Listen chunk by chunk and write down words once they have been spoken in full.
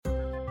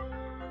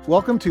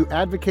Welcome to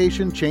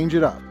Advocation Change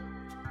It Up,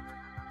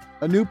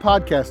 a new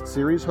podcast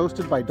series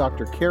hosted by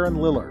Dr. Karen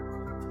Liller,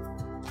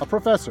 a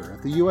professor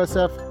at the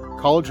USF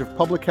College of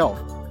Public Health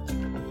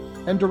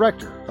and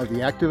director of the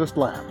Activist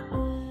Lab.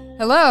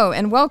 Hello,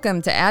 and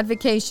welcome to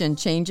Advocation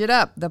Change It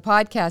Up, the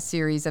podcast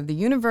series of the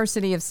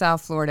University of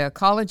South Florida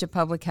College of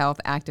Public Health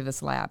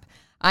Activist Lab.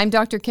 I'm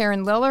Dr.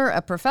 Karen Liller,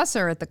 a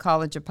professor at the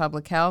College of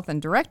Public Health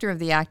and director of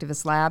the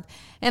Activist Lab,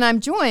 and I'm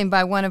joined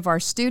by one of our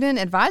student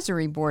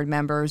advisory board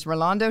members,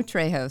 Rolando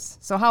Trejos.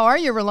 So how are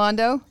you,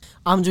 Rolando?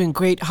 I'm doing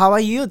great. How are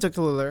you,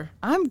 Dr. Liller?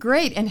 I'm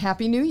great, and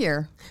Happy New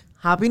Year.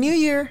 Happy New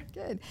Year.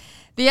 Good.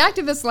 The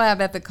Activist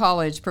Lab at the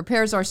college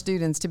prepares our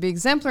students to be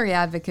exemplary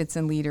advocates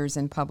and leaders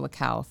in public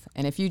health.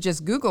 And if you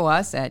just Google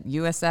us at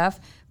USF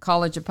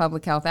College of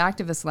Public Health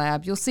Activist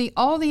Lab, you'll see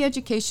all the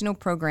educational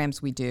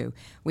programs we do.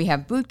 We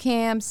have boot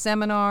camps,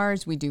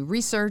 seminars, we do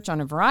research on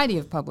a variety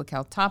of public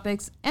health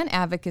topics, and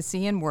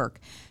advocacy and work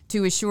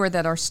to assure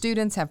that our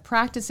students have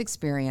practice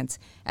experience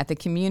at the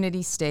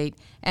community, state,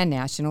 and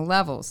national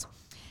levels.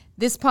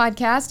 This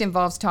podcast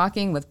involves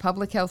talking with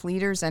public health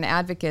leaders and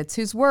advocates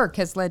whose work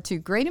has led to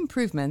great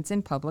improvements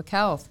in public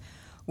health.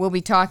 We'll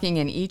be talking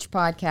in each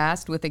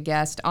podcast with a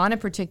guest on a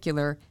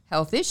particular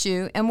health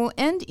issue, and we'll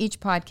end each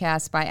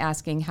podcast by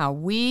asking how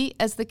we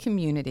as the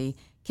community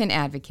can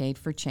advocate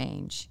for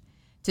change.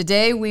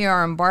 Today, we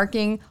are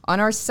embarking on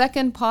our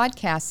second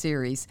podcast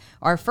series.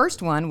 Our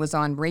first one was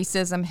on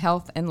racism,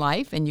 health, and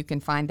life, and you can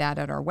find that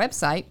at our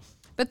website.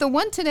 But the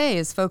one today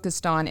is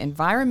focused on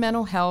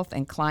environmental health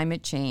and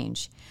climate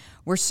change.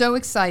 We're so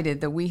excited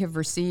that we have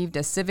received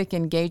a civic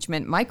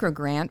engagement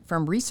microgrant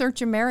from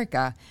Research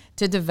America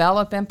to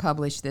develop and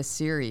publish this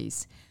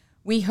series.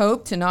 We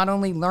hope to not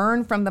only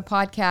learn from the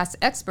podcast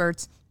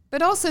experts,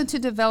 but also to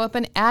develop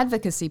an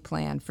advocacy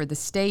plan for the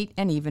state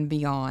and even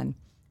beyond.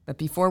 But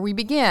before we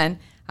begin,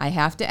 I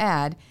have to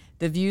add,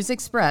 the views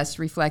expressed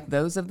reflect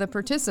those of the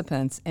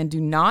participants and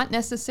do not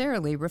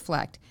necessarily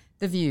reflect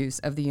the views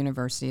of the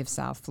University of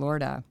South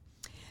Florida.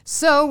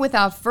 So,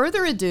 without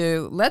further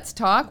ado, let's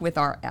talk with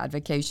our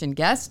advocation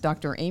guest,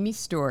 Dr. Amy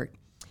Stewart.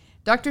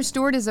 Dr.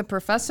 Stewart is a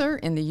professor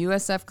in the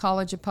USF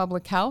College of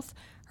Public Health.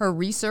 Her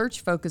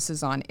research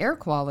focuses on air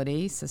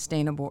quality,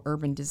 sustainable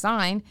urban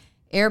design,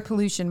 air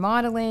pollution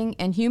modeling,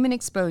 and human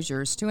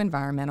exposures to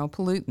environmental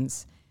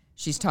pollutants.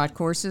 She's taught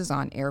courses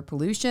on air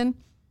pollution,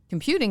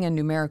 computing and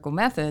numerical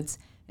methods,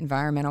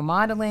 environmental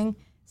modeling,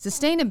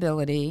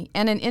 sustainability,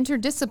 and an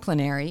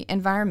interdisciplinary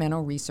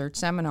environmental research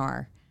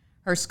seminar.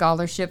 Her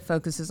scholarship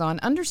focuses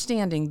on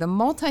understanding the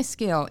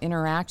multi-scale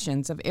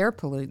interactions of air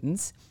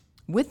pollutants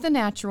with the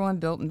natural and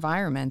built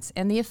environments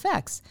and the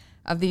effects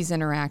of these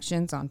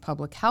interactions on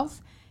public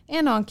health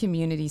and on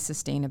community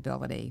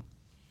sustainability.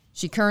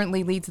 She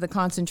currently leads the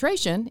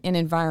concentration in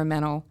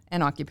environmental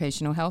and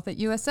occupational health at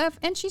USF,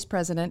 and she's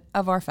president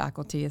of our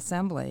faculty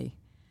assembly.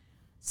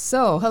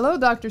 So, hello,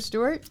 Dr.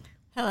 Stewart.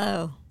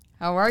 Hello.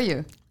 How are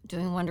you?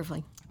 Doing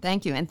wonderfully.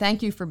 Thank you, and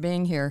thank you for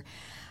being here.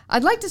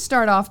 I'd like to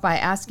start off by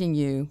asking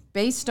you,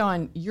 based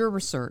on your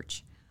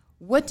research,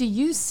 what do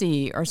you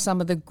see are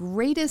some of the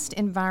greatest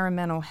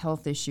environmental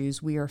health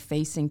issues we are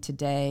facing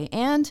today?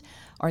 And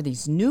are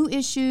these new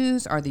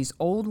issues? Are these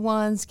old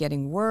ones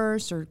getting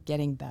worse or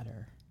getting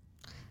better?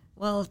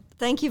 Well,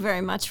 thank you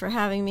very much for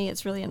having me.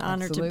 It's really an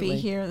honor to Absolutely. be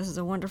here. This is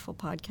a wonderful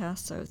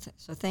podcast,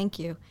 so thank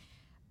you.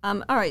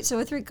 All right, so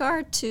with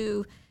regard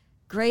to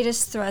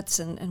greatest threats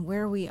and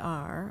where we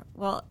are,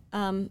 well,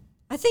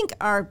 I think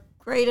our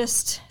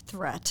greatest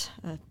threat,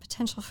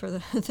 potential for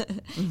the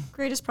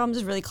greatest problem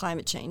is really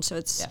climate change. So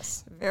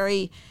it's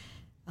very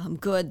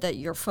good that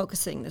you're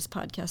focusing this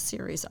podcast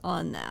series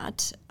on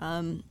that.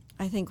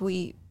 I think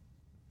we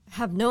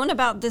have known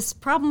about this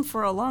problem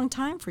for a long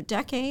time, for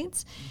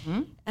decades,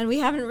 and we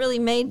haven't really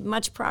made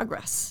much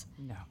progress.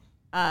 No.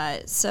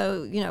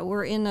 So,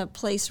 we're in a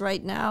place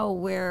right now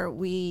where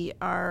we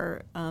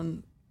are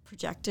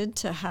projected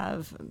to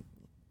have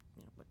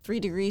 3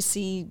 degrees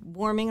C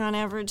warming on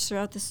average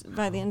throughout this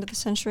by the end of the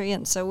century,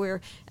 and so we're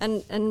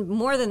and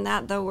more than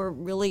that, though, we're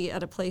really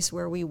at a place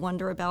where we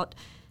wonder about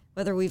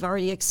whether we've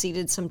already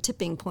exceeded some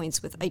tipping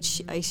points with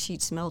ice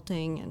sheets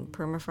melting and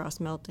permafrost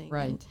melting.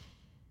 Right. And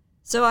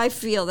so I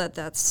feel that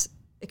that's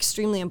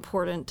extremely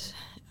important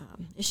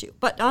issue.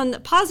 But on the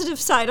positive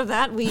side of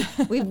that,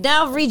 we've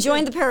now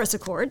rejoined the Paris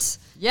Accords.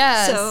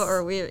 Yes. So,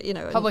 or we,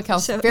 Public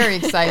health very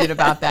excited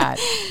about that,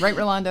 right,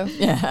 Rolando?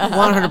 Yeah.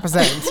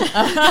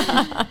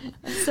 100%.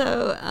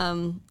 So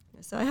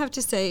I have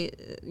to say,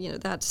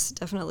 that's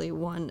definitely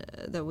one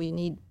that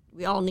we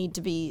all need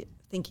to be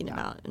thinking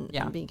about and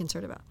being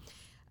concerned about.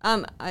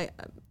 I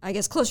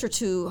guess closer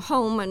to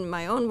home and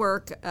my own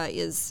work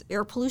is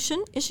air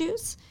pollution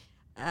issues.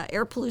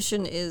 Air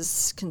pollution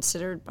is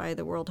considered by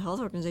the World Health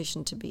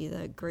Organization to be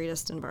the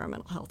greatest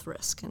environmental health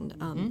risk,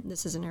 and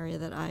this is an area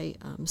that I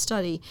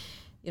study.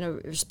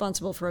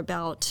 Responsible for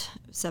about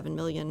 7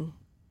 million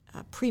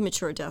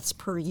premature deaths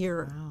per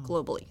year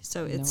globally.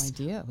 So it's no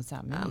idea what's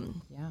that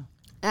mean.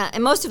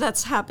 And most of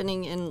that's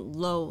happening in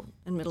low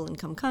and middle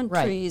income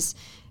countries.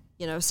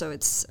 So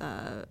it's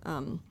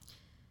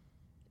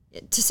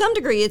to some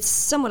degree, it's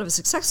somewhat of a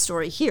success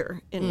story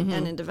here and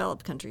in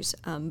developed countries,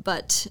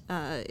 but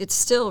it's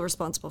still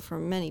responsible for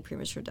many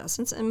premature deaths,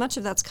 and much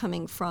of that's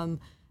coming from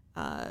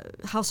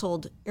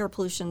household air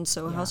pollution,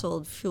 so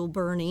household fuel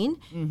burning,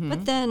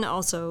 but then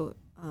also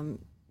a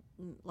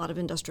lot of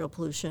industrial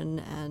pollution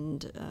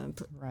and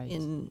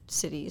in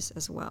cities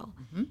as well.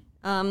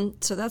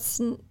 So that's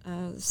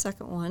the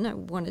second one I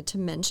wanted to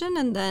mention,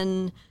 and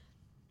then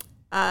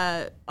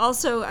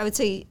also I would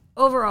say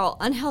overall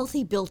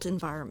unhealthy built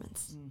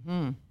environments.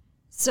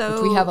 So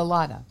which we have a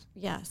lot of.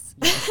 Yes.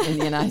 In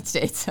the United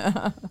States.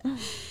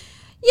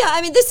 Yeah,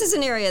 I mean, this is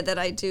an area that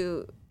I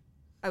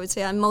would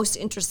say I'm most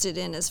interested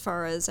in as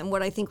far as, and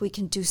what I think we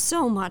can do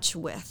so much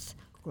with.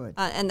 Good.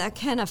 And that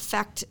can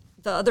affect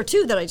the other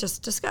two that I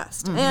just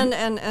discussed. And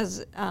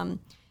as,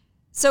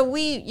 so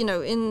we,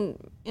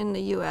 in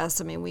the U.S.,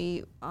 I mean,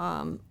 we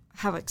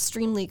have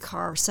extremely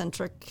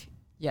car-centric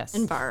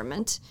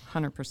environment.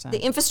 100%. The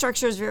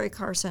infrastructure is very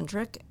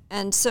car-centric,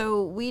 and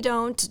so we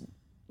don't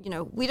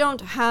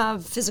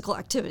have physical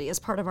activity as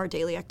part of our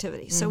daily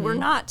activity. So we're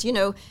not,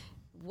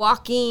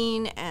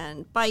 walking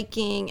and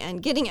biking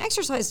and getting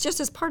exercise just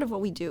as part of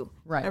what we do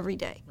every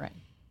day. Right.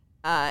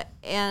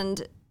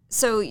 And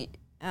so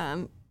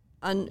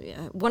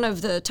one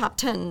of the top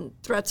 10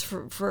 threats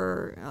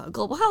for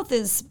global health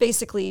is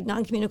basically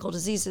non-communicable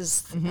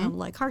diseases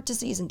like heart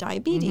disease and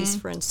diabetes,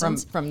 for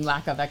instance. From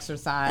lack of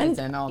exercise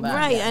and all that.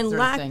 Right, and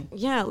lack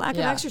of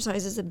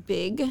exercise is a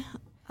big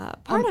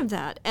part of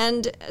that,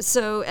 and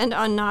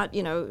on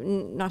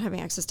not having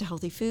access to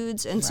healthy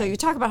foods, and so you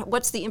talk about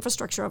what's the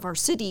infrastructure of our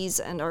cities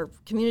and our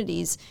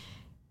communities,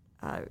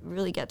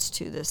 really gets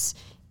to this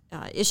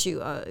issue,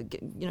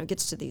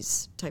 gets to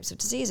these types of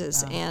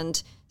diseases,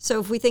 and so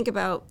if we think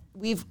about,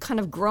 we've kind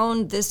of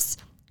grown this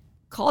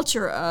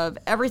culture of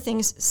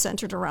everything's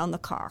centered around the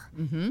car,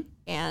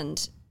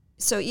 and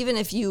so even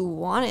if you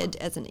wanted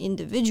as an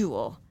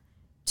individual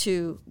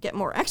to get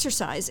more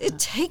exercise, it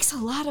takes a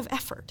lot of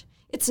effort.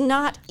 It's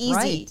not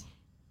easy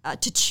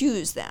to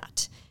choose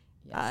that,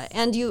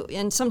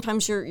 and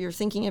sometimes you're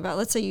thinking about,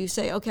 let's say you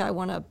say, okay, I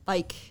want to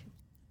bike,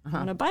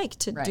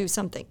 to do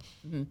something.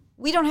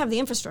 We don't have the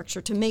infrastructure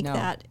to make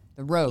that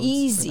the roads,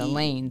 easy, or the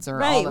lanes,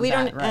 or all of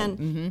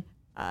that.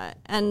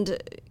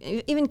 And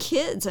even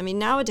kids. I mean,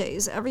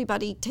 nowadays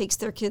everybody takes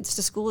their kids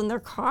to school in their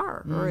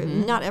car, or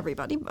not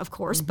everybody, of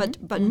course,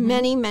 but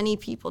many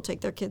people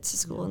take their kids to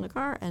school in the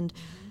car, and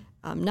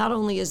not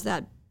only is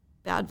that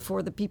bad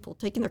for the people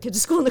taking their kids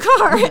to school in the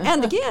car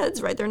and the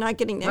kids, right? They're not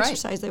getting the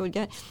exercise they would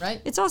get. Right.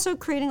 It's also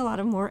creating a lot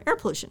of more air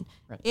pollution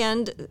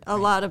and a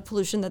lot of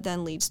pollution that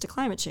then leads to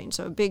climate change.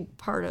 So a big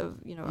part of,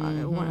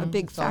 a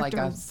big factor. Like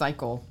a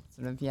cycle,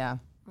 sort of,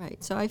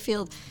 Right. So I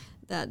feel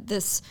that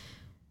this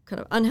kind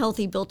of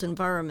unhealthy built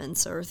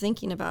environments, or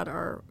thinking about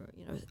our,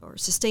 or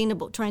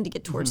sustainable, trying to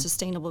get towards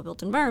sustainable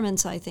built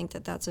environments, I think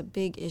that that's a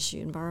big issue,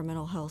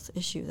 environmental health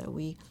issue that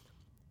we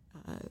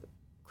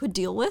could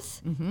deal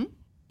with.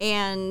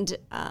 And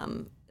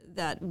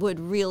that would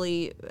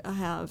really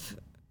have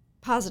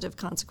positive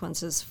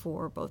consequences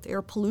for both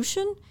air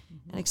pollution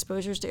and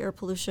exposures to air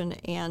pollution,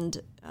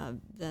 and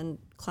then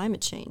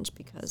climate change,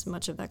 because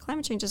much of that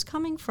climate change is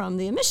coming from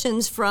the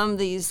emissions from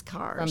these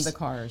cars. From the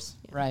cars,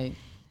 right.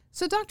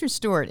 So Dr.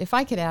 Stewart, if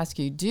I could ask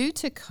you, due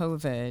to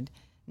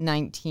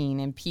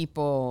COVID-19 and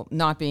people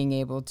not being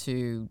able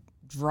to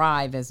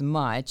drive as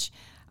much,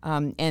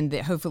 and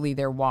hopefully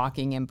they're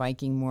walking and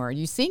biking more, are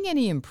you seeing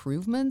any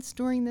improvements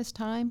during this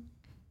time?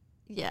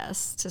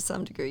 Yes, to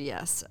some degree,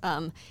 yes.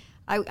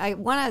 I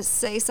want to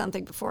say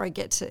something before I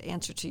get to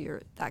answer to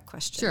that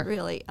question,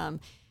 really,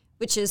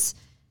 which is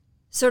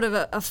sort of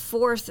a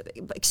fourth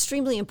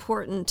extremely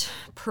important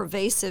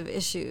pervasive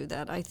issue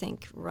that I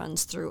think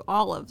runs through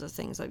all of the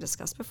things I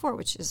discussed before,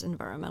 which is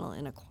environmental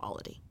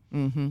inequality.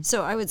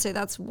 So I would say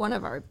that's one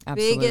of our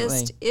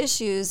biggest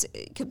issues,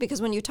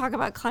 because when you talk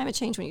about climate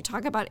change, when you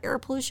talk about air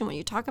pollution, when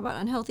you talk about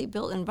unhealthy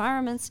built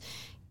environments,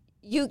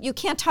 you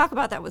can't talk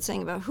about that with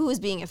saying about who is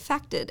being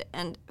affected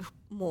and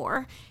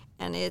more,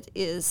 and it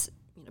is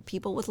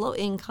people with low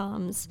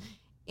incomes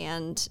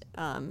and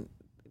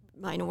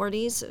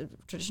minorities,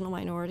 traditional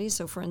minorities.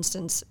 So, for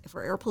instance,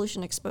 for air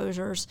pollution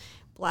exposures,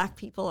 Black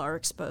people are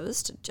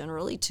exposed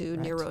generally to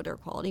near road air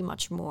quality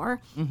much more,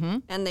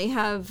 and they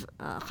have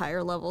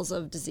higher levels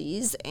of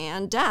disease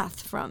and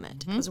death from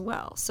it as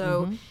well.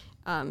 So,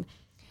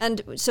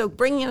 and so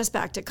bringing us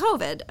back to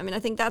COVID, I mean, I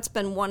think that's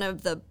been one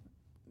of the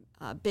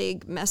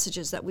big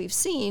messages that we've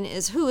seen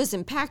is who is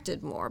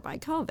impacted more by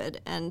COVID,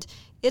 and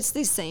it's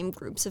these same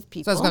groups of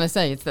people. So I was going to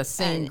say, it's the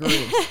same groups.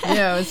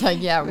 It's like,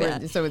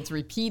 so it's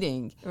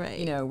repeating.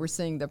 Right. We're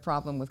seeing the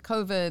problem with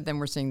COVID, then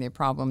we're seeing the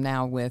problem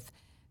now with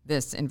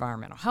this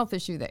environmental health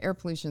issue, the air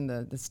pollution,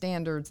 the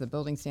standards, the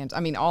building standards. I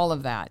mean, all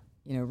of that,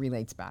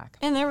 relates back.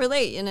 And they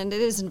relate, and it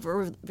is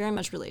very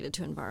much related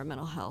to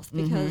environmental health,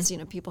 because,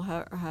 people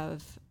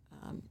have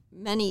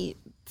many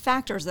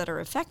factors that are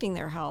affecting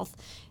their health,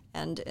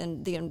 and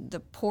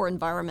the poor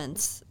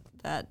environments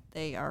that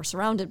they are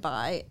surrounded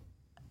by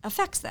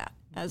affects that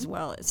as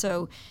well.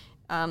 So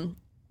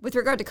with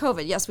regard to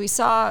COVID, yes, we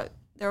saw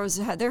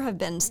there have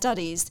been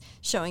studies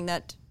showing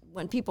that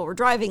when people were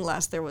driving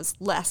less, there was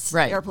less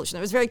air pollution.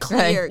 It was very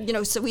clear,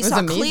 so we saw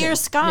amazing. clear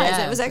skies.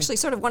 And it was actually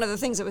sort of one of the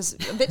things that was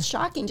a bit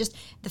shocking, just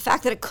the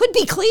fact that it could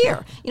be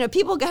clear.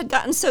 People had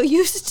gotten so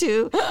used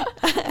to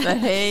the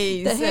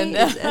haze. And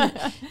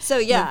so,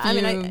 yeah,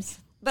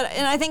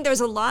 I think there's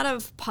a lot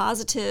of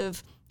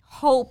positive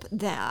hope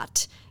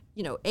that,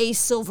 a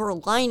silver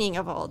lining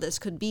of all this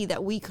could be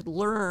that we could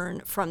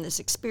learn from this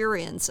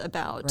experience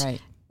about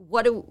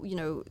what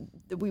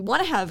that we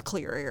want to have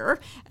clear air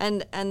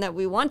and that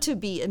we want to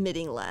be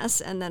emitting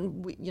less, and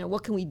then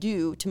what can we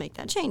do to make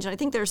that change? And I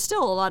think there's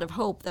still a lot of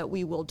hope that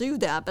we will do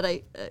that,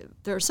 but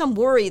there's some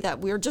worry that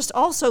we're just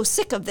all so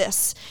sick of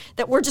this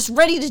that we're just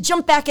ready to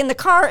jump back in the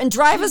car and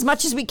drive as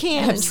much as we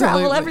can and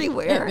travel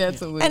everywhere.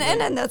 Absolutely.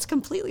 And that's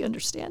completely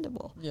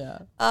understandable.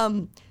 Yeah.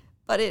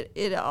 But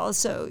it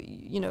also,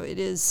 it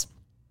is,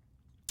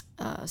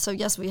 so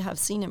yes, we have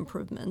seen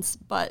improvements,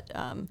 but,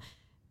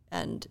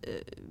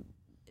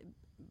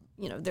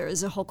 there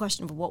is a whole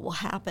question of what will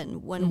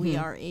happen when we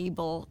are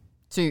able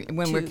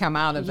when we come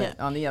out of it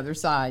on the other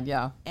side,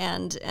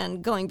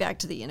 And going back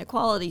to the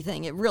inequality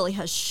thing, it really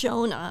has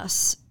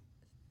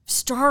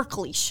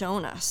starkly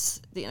shown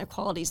us the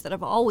inequalities that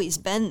have always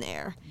been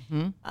there,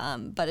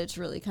 but it's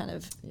really kind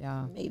of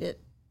made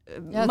it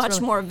much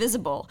more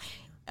visible.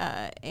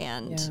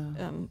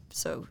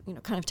 So,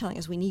 kind of telling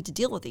us we need to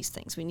deal with these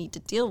things. We need to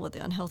deal with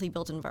the unhealthy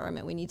built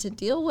environment. We need to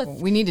deal with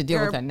with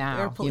it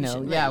now.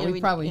 Pollution,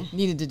 we probably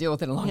needed to deal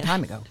with it a long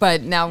time ago.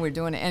 But now we're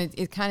doing it. And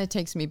it kind of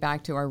takes me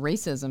back to our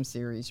racism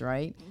series,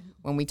 right? Mm-hmm.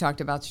 When we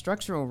talked about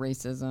structural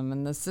racism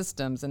and the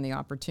systems and the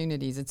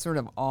opportunities, it sort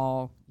of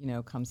all,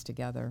 comes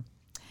together.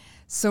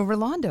 So,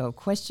 Rolando,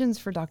 questions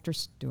for Dr.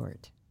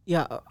 Stewart?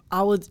 Yeah,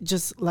 I would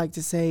just like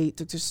to say,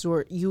 Dr.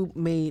 Stewart, you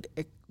made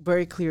a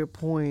very clear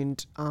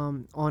point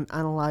on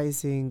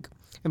analyzing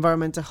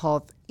environmental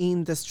health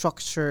in the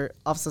structure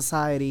of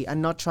society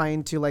and not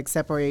trying to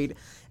separate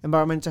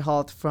environmental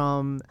health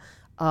from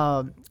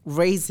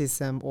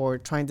racism or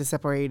trying to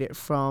separate it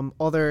from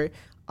other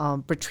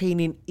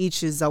pertaining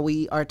issues that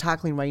we are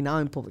tackling right now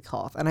in public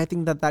health. And I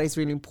think that is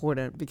really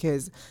important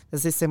because the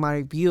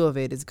systematic view of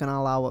it is going to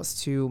allow us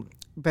to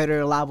better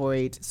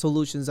elaborate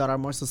solutions that are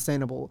more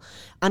sustainable.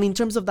 And in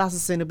terms of that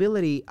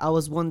sustainability, I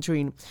was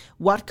wondering,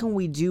 what can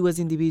we do as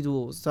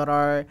individuals that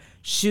are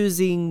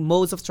choosing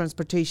modes of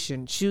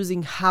transportation,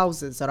 choosing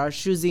houses, that are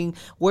choosing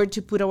where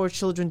to put our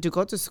children to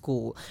go to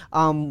school?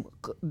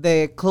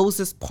 The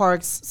closest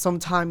parks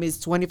sometimes is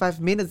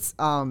 25 minutes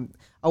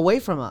away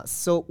from us.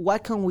 So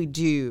what can we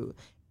do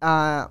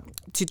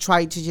to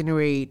try to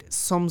generate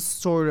some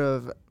sort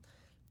of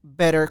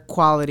better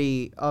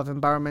quality of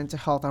environmental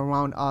health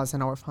around us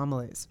and our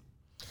families?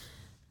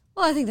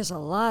 Well, I think there's a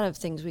lot of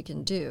things we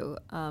can do.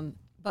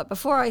 But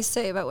before I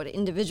say about what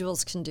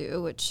individuals can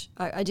do, which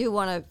I do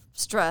want to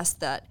stress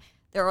that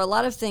there are a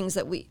lot of things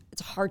that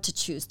it's hard to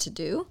choose to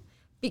do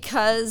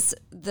because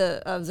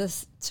of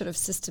this sort of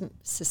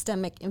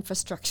systemic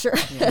infrastructure.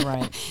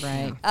 Yeah,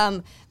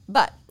 right.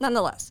 But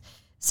nonetheless,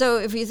 so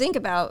if you think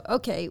about,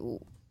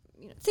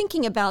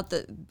 thinking about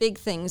the big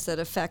things that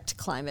affect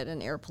climate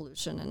and air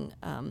pollution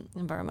and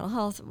environmental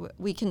health,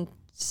 we can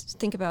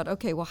think about,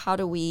 how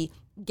do we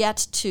get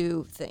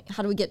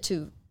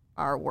to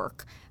our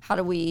work?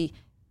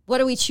 What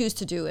do we choose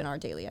to do in our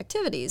daily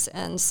activities?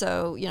 And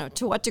so,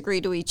 to what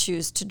degree do we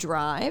choose to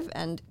drive?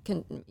 And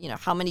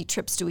how many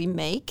trips do we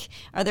make?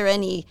 Are there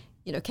any,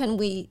 can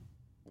we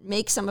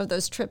make some of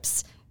those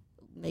trips,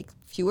 make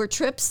fewer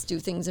trips, do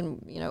things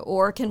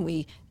or can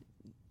we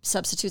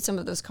substitute some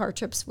of those car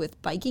trips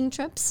with biking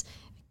trips,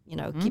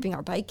 keeping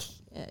our bike.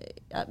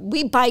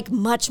 We bike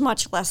much,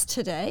 much less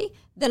today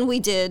than we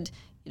did,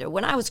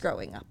 when I was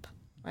growing up,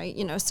 right?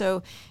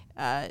 So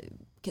can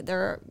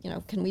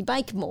we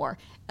bike more?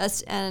 To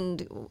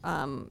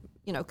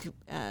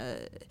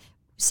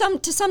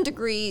some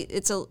degree,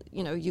 it's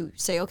you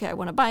say, I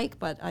want to bike,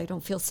 but I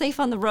don't feel safe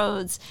on the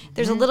roads.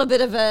 There's a little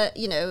bit of a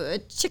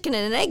chicken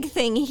and an egg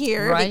thing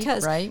here, but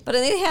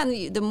on the other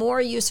hand, the more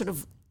you sort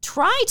of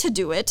try to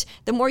do it,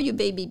 the more you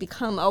maybe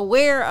become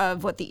aware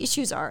of what the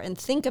issues are and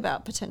think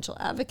about potential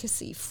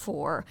advocacy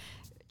for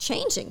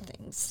changing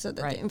things so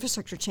that the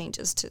infrastructure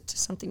changes to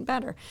something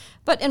better.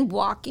 But in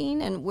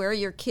walking and where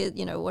your kid,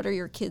 what are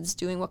your kids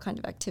doing? What kind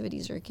of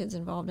activities are your kids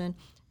involved in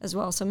as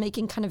well? So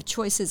making kind of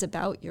choices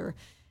about your,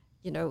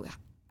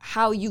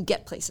 how you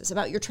get places,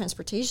 about your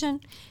transportation,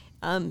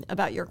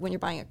 about when you're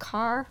buying a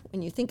car.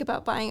 When you think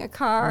about buying a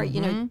car,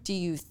 do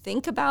you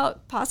think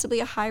about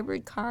possibly a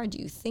hybrid car? Do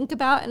you think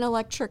about an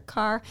electric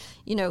car?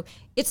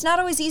 It's not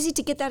always easy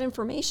to get that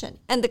information,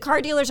 and the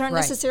car dealers aren't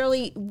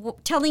necessarily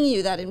telling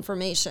you that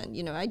information.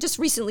 I just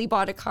recently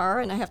bought a car,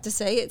 and I have to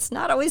say it's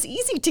not always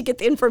easy to get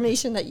the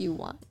information that you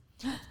want.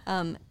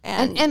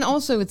 And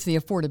also it's the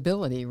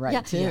affordability,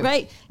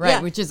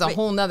 which is a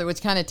whole nother, which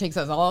kind of takes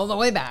us all the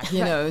way back,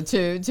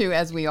 to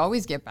as we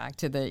always get back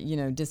to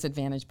the,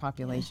 disadvantaged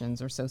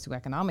populations or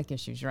socioeconomic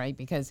issues, right?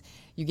 Because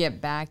you get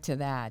back to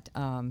that.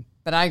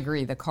 But I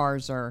agree, the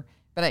cars are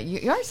But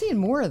you are seeing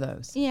more of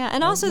those. Yeah,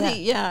 and also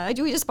we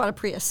just bought a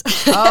Prius.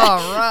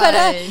 Oh,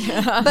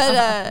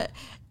 right.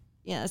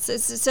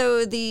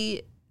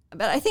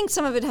 But I think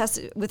some of it has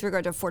to, with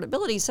regard to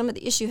affordability, some of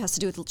the issue has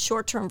to do with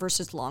short-term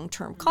versus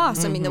long-term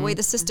costs. I mean, the way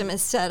the system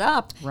is set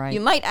up,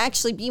 you might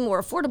actually be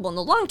more affordable in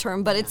the long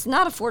term, but it's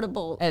not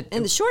affordable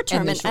in the short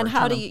term. And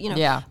how do you,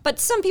 but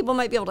some people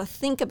might be able to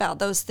think about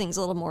those things a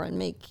little more and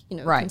make,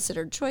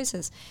 considered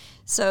choices.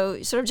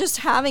 So sort of just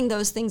having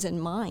those things in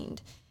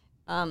mind.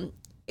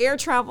 Air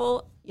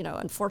travel,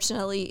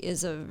 unfortunately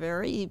is a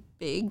very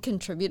big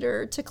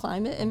contributor to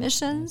climate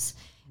emissions.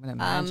 I would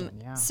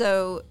imagine,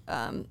 So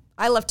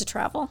I love to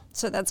travel,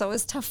 so that's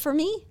always tough for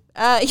me.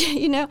 But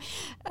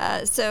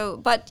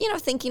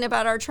thinking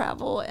about our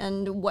travel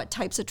and what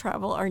types of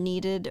travel are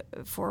needed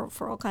for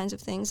all kinds of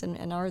things,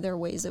 and are there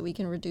ways that we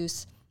can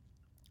reduce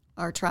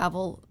our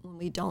travel when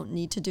we don't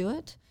need to do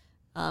it?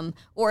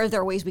 Or are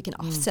there ways we can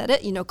offset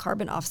it?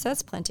 Carbon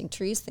offsets, planting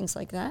trees, things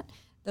like that.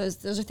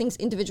 Those are things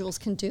individuals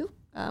can do.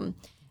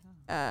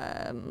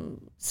 Our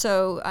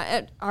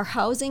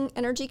housing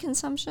energy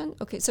consumption.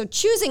 Okay, so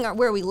choosing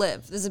where we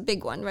live is a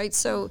big one, right?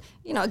 So,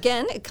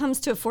 again, it comes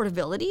to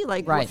affordability,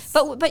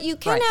 but you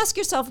can ask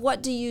yourself,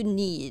 what do you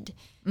need?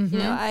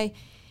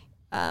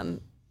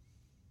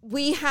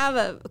 We have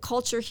a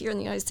culture here in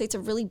the United States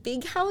of really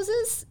big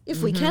houses,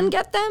 if we can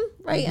get them,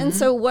 right? And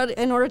so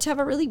in order to have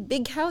a really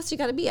big house, you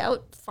got to be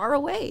out far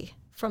away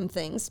from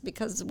things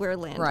because where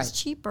land is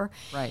cheaper.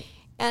 Right.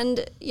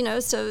 And,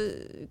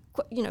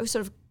 sort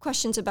of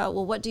questions about,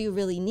 well, what do you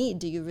really need?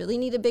 Do you really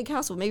need a big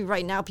house? Well, maybe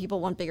right now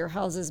people want bigger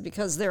houses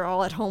because they're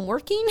all at home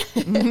working.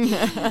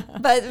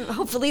 But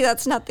hopefully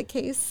that's not the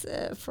case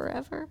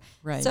forever.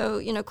 Right.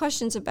 So,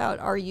 questions about,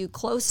 are you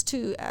close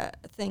to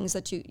things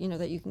that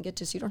you can get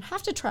to so you don't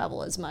have to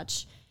travel as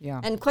much? Yeah.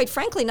 And quite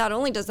frankly, not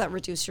only does that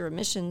reduce your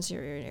emissions,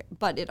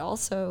 but it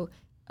also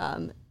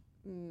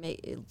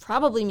it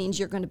probably means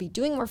you're going to be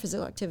doing more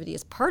physical activity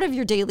as part of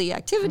your daily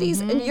activities,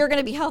 and you're going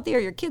to be healthier.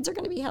 Your kids are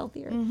going to be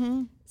healthier.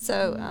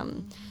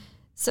 So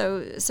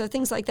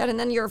things like that, and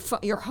then your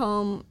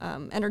home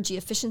energy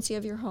efficiency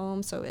of your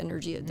home. So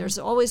energy, there's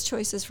always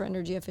choices for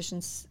energy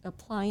efficient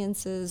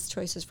appliances,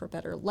 choices for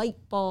better light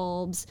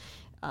bulbs,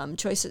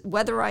 choices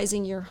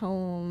weatherizing your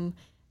home,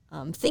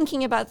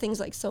 thinking about things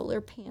like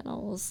solar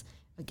panels.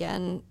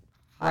 Again.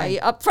 High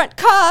upfront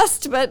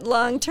cost, but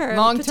long-term.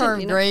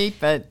 Long-term, great,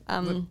 but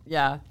the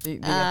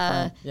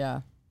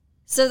upfront,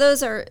 So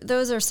those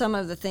are some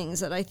of the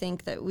things that I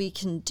think that we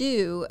can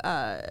do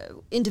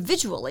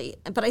individually.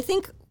 But I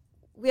think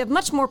we have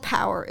much more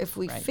power if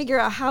we figure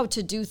out how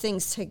to do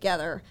things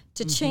together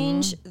to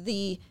change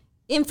the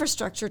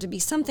infrastructure to be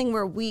something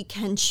where we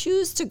can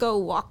choose to go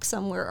walk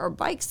somewhere or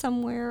bike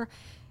somewhere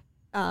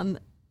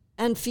and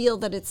feel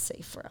that it's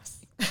safe for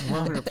us.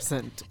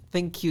 100%.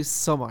 Thank you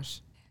so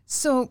much.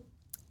 So,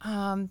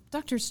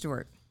 Dr.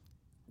 Stewart,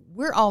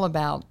 we're all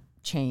about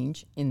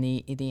change in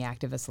the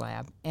Activist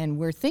Lab, and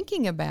we're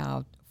thinking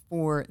about,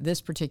 for this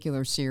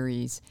particular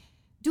series,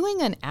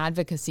 doing an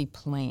advocacy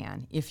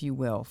plan, if you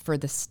will, for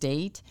the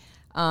state,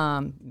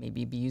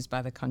 maybe be used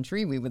by the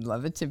country. We would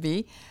love it to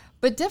be,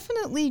 but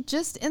definitely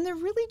and they're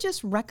really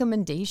just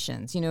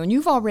recommendations, and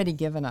you've already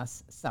given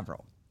us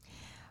several.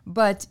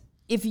 But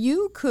if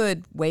you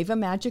could wave a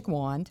magic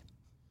wand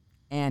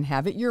and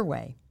have it your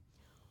way,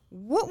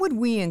 what would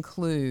we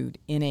include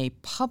in a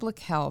public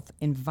health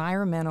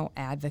environmental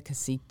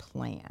advocacy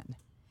plan?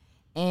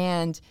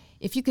 And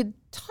if you could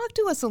talk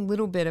to us a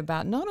little bit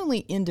about not only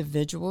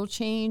individual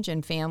change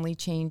and family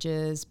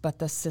changes, but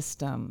the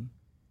system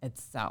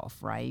itself,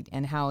 right?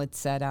 And how it's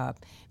set up.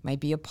 It might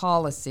be a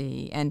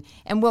policy and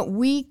what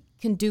we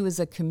can do as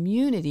a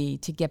community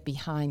to get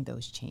behind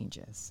those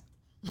changes.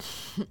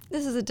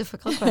 This is a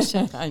difficult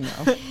question. I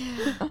know.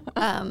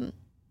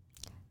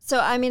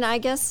 I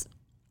guess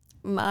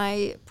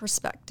my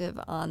perspective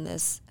on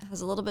this has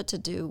a little bit to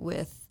do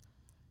with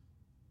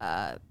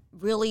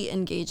really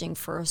engaging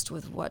first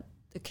with what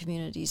the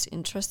community's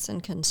interests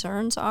and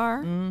concerns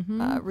are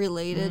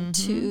related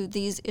to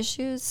these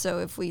issues. So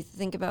if we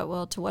think about,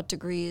 well, to what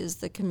degree is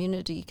the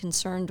community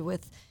concerned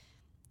with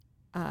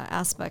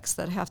aspects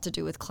that have to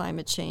do with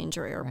climate change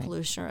or air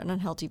pollution or an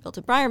unhealthy built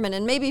environment?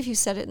 And maybe if you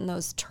set it in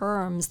those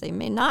terms, they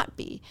may not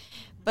be.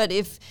 But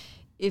if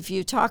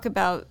you talk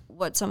about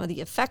what some of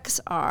the effects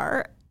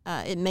are,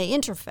 it may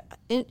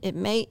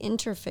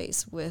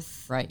interface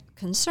with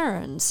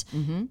concerns.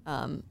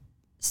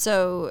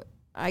 So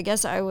I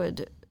guess I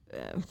would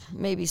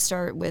maybe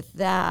start with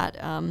that.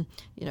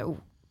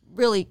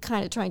 Really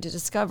kind of trying to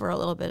discover a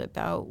little bit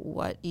about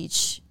what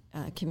each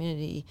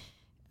community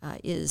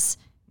is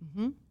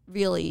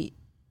really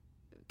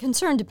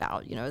concerned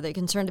about. Are they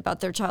concerned about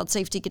their child's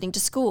safety getting to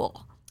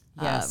school?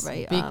 Yes,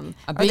 right. Are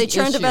they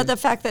concerned about the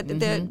fact that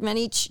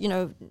many,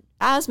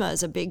 asthma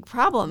is a big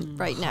problem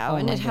right now,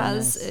 and it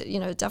has,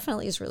 it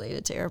definitely is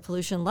related to air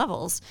pollution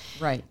levels.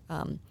 Right.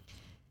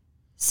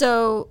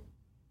 So,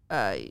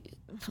 I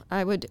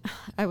would,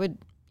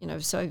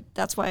 so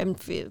that's why I'm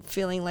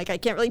feeling like I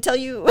can't really tell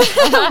you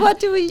what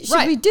should we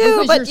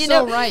do. Because but you're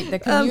so right. The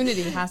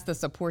community has to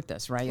support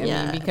this, right? I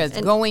Yeah, mean, because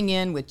going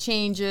in with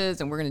changes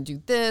and we're going to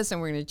do this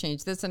and we're going to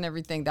change this and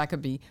everything, that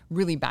could be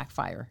really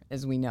backfire,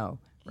 as we know,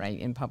 right,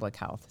 in public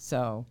health.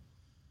 So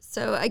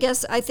I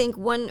guess I think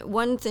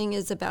one thing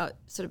is about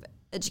sort of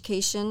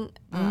education,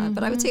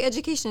 but I would say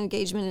education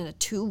engagement in a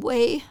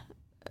two-way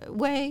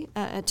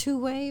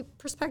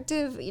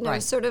perspective.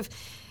 Right. Sort of.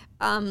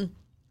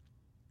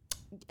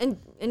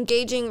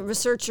 Engaging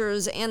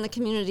researchers and the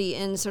community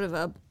in sort of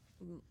a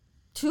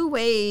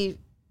two-way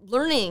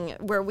learning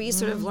where we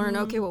sort of learn,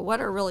 okay, well, what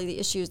are really the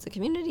issues the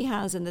community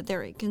has and that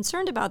they're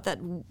concerned about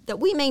that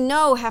we may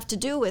know have to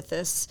do with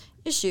this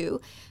issue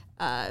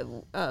that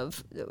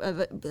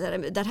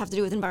have to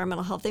do with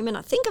environmental health. They may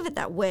not think of it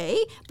that way,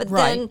 but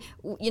then,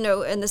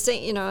 and the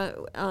same,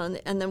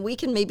 and then we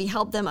can maybe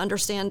help them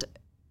understand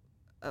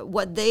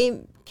what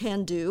they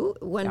can do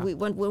once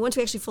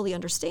we actually fully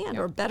understand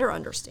or better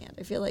understand.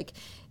 I feel like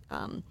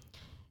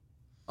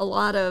a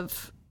lot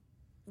of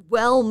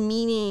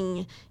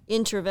well-meaning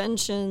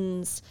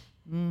interventions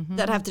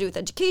that have to do with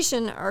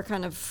education are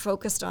kind of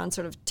focused on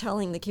sort of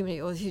telling the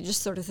community, if you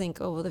just sort of think,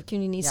 the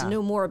community needs to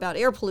know more about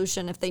air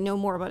pollution. If they know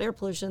more about air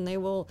pollution, they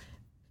will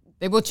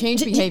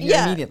change behavior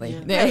immediately.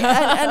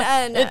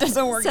 And it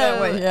doesn't work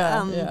that way.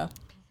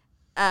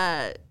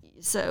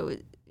 So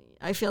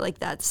I feel like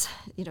that's,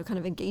 kind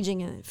of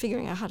engaging and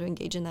figuring out how to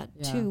engage in that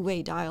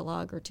two-way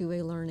dialogue or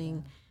two-way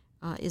learning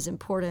is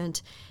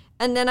important.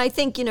 And then I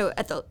think,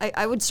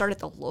 I would start at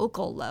the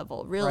local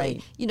level,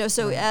 really.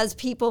 Right. As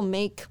people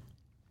make,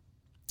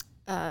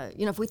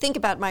 if we think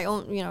about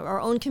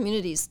our own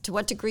communities, to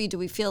what degree do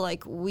we feel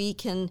like we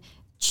can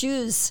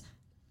choose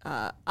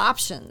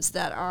options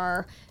that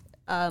are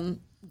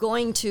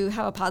going to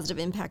have a positive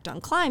impact on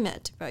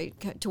climate, right?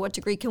 To what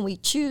degree can we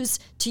choose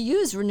to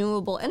use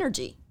renewable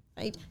energy?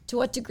 Right? To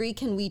what degree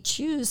can we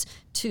choose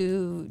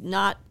to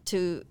not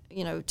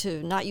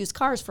use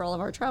cars for all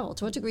of our travel?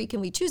 To what degree can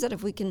we choose that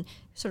if we can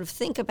sort of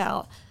think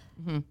about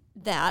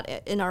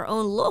that in our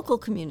own local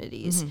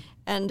communities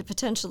and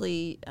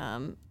potentially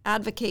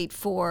advocate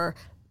for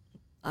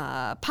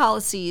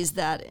policies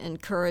that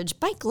encourage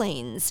bike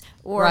lanes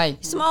or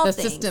small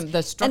things.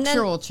 The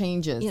structural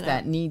changes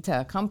that need to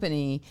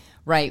accompany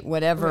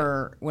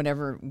whatever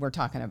we're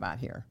talking about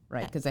here,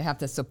 right? Because they have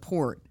to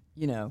support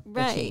the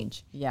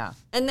change. Yeah.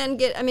 And then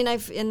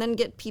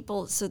get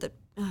people so that,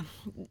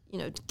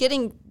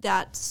 getting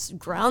that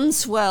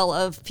groundswell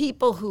of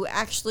people who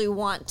actually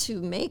want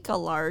to make a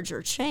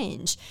larger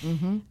change.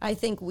 I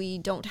think we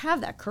don't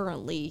have that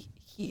currently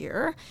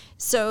here.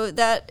 So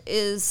that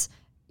is,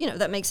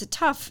 that makes it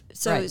tough.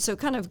 So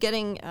kind of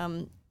getting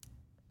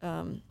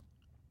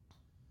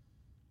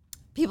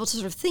people to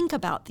sort of think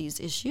about these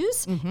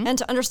issues and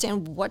to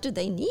understand what do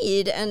they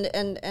need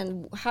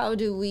and how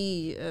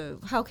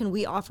can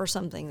we offer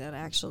something that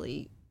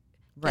actually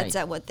gets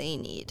at what they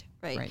need,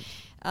 right?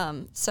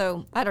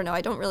 So I don't know.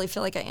 I don't really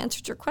feel like I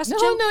answered your question.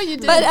 No, you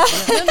didn't. But,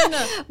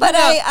 but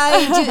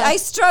I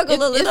struggle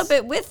a little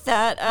bit with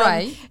that,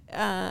 right?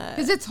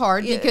 Because it's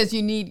hard because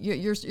you need.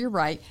 You're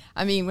right.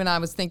 I mean, when I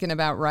was thinking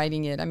about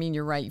writing it, I mean,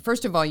 you're right.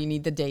 First of all, you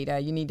need the data.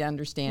 You need to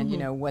understand,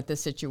 what the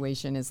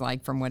situation is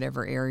like from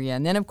whatever area,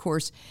 and then of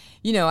course,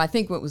 I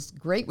think what was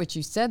great what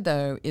you said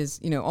though is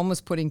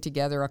almost putting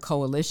together a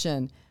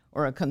coalition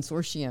or a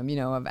consortium,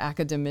 of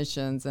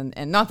academicians,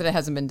 and not that it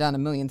hasn't been done a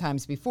million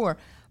times before,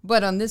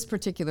 but on this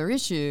particular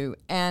issue.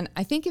 And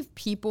I think if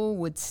people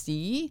would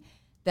see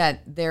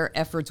that their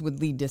efforts would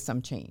lead to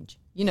some change,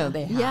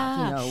 they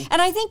have,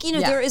 And I think,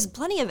 there is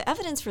plenty of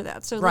evidence for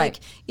that. So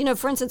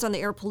for instance, on the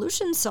air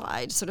pollution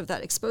side, sort of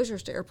that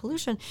exposures to air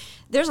pollution,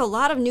 there's a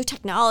lot of new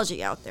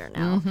technology out there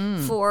now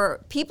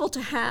for people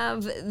to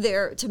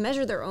to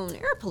measure their own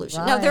air pollution.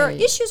 Right. Now, there are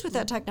issues with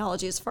that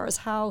technology as far as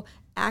how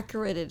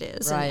accurate it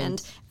is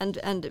and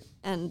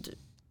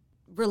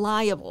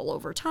reliable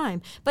over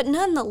time. But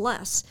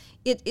nonetheless,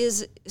 it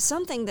is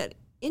something that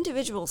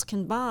individuals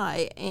can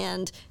buy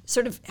and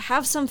sort of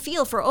have some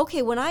feel for,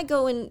 okay, when I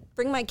go and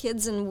bring my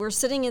kids and we're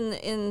sitting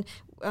in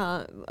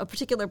a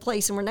particular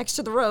place and we're next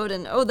to the road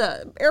and,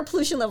 the air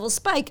pollution levels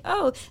spike,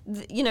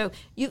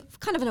 you've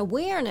kind of an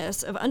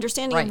awareness of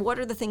understanding of what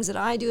are the things that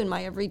I do in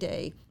my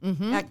everyday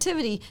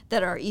activity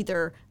that are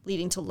either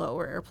leading to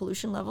lower air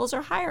pollution levels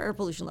or higher air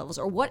pollution levels,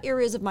 or what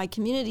areas of my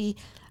community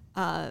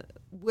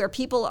where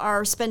people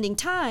are spending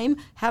time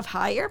have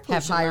high air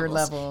pollution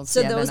levels.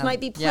 So those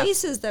might be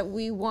places that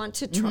we want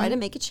to try to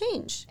make a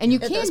change. And you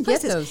can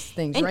get those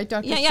things, right,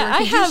 Dr. Stewart?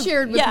 I have. You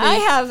shared with me.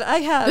 I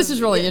have. This is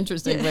really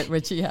interesting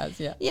what she has,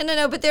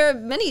 but there are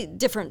many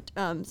different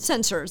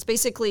sensors,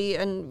 basically,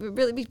 and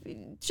really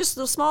just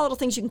those small little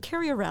things you can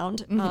carry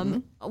around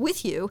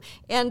with you,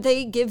 and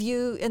they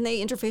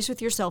interface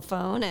with your cell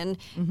phone, and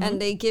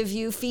they give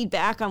you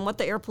feedback on what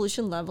the air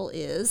pollution level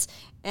is,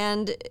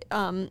 and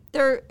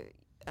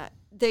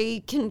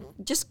they can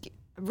just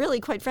really,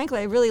 quite frankly,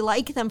 I really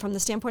like them from the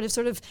standpoint of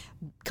sort of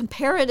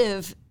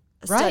comparative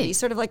study, Right.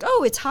 sort of like,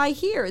 oh, it's high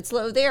here, it's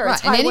low there, Right.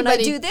 it's high And when I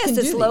anybody do this, can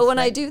it's do low these, when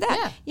I right? do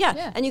that.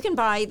 Yeah. And you can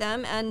buy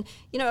them, and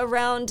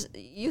around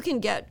you can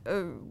get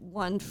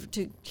one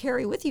to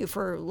carry with you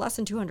for less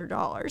than $200.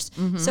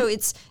 Mm-hmm. So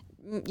it's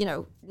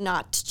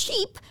not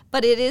cheap,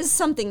 but it is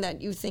something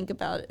that you think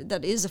about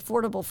that is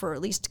affordable for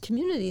at least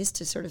communities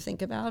to sort of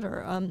think about,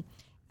 or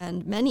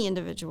and many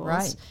individuals.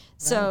 Right.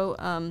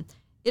 So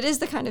it is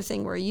the kind of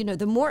thing where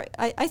the more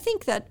I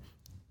think that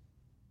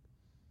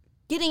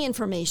getting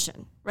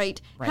information, right?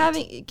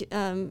 Having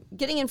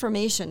getting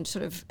information,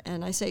 sort of,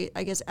 and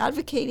I guess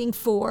advocating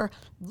for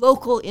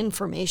local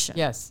information.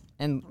 Yes,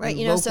 and Right,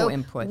 local so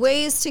input.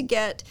 ways to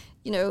get,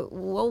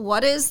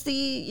 what is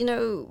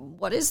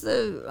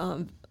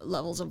the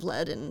levels of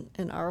lead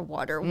in our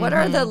water? Mm-hmm. What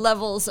are the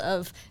levels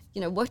of,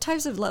 what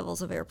types of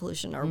levels of air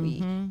pollution are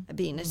we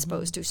being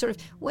exposed to? Sort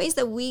of ways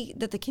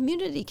that the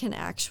community can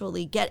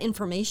actually get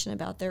information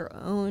about their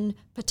own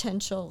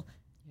potential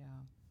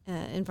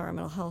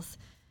environmental health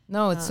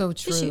No, it's so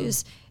true.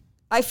 issues.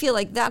 I feel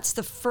like that's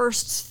the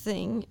first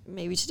thing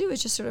maybe to do,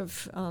 is just sort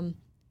of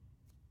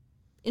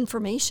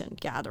information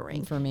gathering.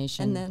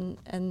 Information.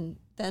 And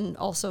then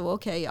also,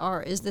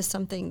 is this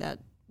something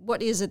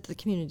what is it the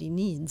community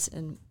needs,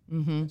 and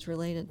it's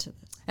related to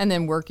this? And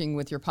then working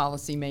with your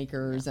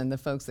policymakers and the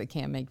folks that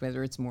can't make,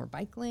 whether it's more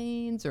bike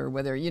lanes or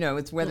whether,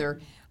 it's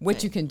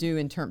what you can do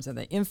in terms of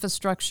the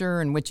infrastructure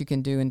and what you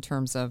can do in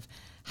terms of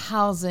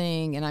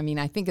housing. And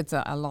I think it's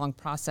a long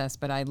process,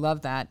 but I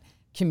love that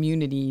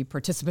community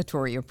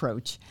participatory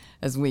approach,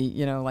 as we,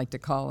 like to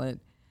call it.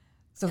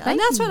 So and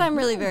that's what I'm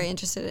really very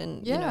interested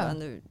in, Yeah. on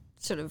the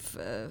sort of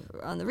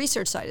on the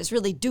research side, is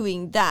really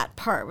doing that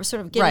part. We're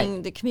sort of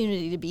getting the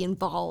community to be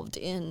involved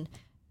in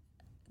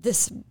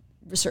this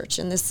research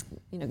and this,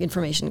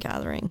 information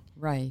gathering.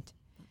 Right.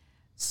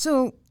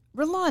 So,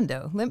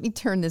 Rolando, let me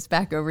turn this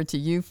back over to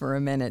you for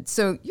a minute.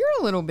 So you're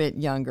a little bit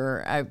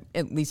younger,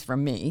 at least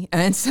from me.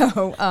 And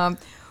so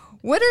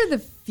what are the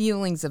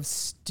feelings of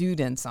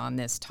students on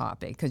this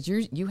topic? Because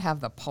you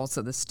have the pulse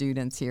of the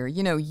students here.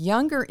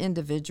 Younger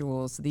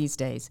individuals these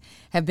days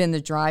have been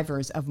the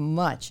drivers of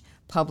much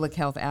public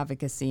health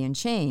advocacy and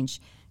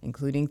change,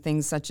 including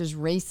things such as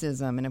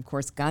racism and, of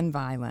course, gun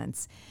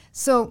violence.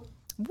 So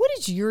what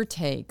is your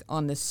take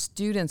on the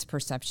students'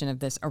 perception of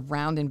this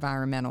around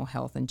environmental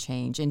health and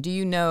change? And do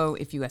you know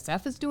if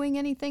USF is doing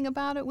anything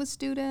about it with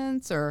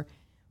students, or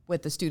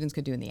what the students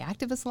could do in the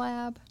activist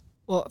lab?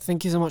 Well,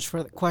 thank you so much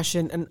for the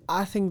question. And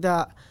I think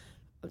that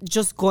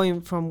just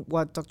going from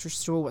what Dr.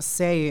 Stewart was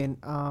saying,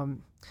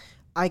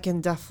 I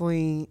can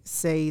definitely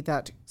say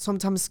that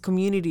sometimes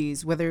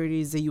communities, whether it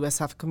is the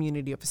USF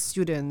community of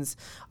students,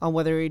 or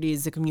whether it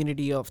is the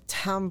community of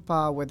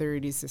Tampa, whether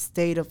it is the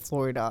state of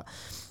Florida,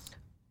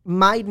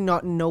 might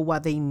not know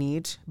what they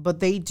need, but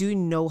they do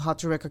know how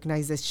to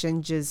recognize the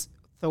changes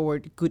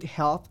toward good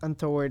health and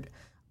toward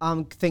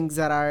things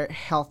that are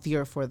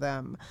healthier for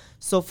them.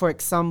 So, for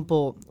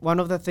example, one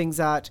of the things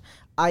that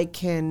I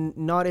can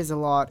notice a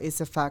lot is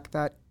the fact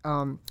that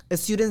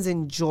students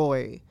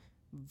enjoy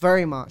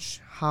very much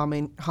how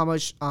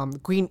much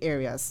green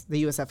areas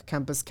the USF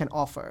campus can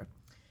offer,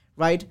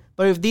 right?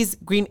 But if these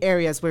green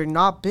areas were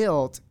not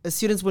built,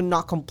 students would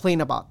not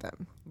complain about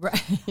them. Right.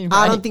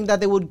 I don't think that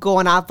they would go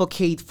and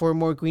advocate for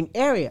more green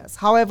areas.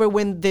 However,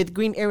 when the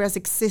green areas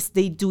exist,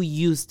 they do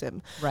use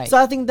them. Right. So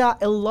I think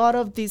that a lot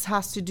of this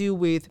has to do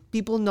with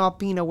people not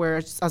being aware,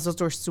 as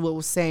Dr. Stewart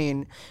was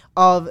saying,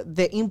 of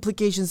the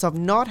implications of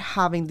not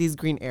having these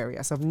green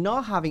areas, of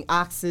not having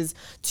access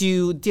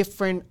to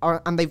different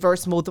and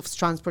diverse modes of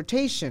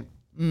transportation.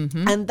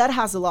 Mm-hmm. And that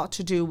has a lot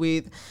to do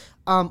with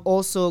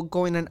also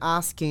going and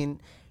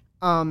asking,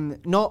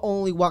 not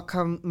only what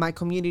can my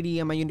community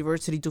and my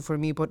university do for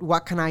me, but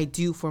what can I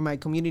do for my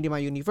community, my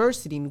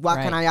university, and what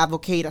can I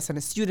advocate as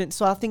a student?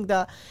 So I think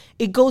that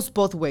it goes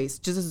both ways,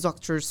 just as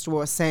Dr.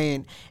 Stewart was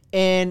saying.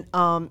 And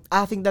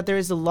I think that there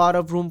is a lot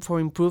of room for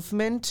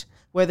improvement,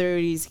 whether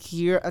it is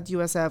here at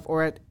USF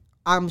or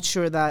I'm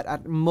sure that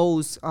at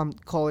most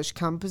college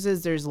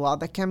campuses, there's a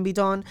lot that can be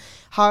done.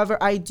 However,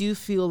 I do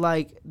feel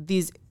like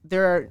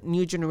there are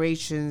new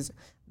generations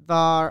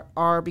that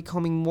are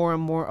becoming more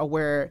and more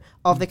aware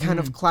of the kind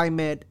of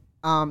climate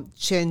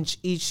change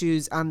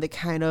issues and the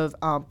kind of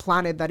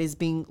planet that is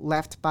being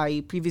left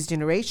by previous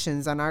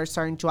generations, and are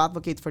starting to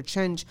advocate for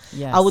change.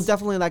 Yes. I would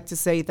definitely like to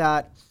say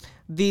that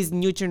these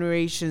new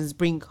generations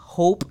bring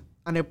hope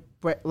and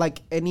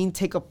an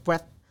intake of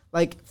breath,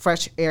 like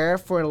fresh air,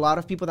 for a lot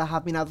of people that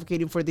have been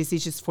advocating for these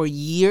issues for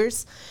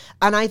years.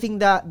 And I think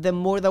that the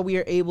more that we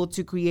are able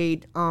to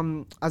create,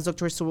 as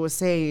Dr. Stewart was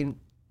saying,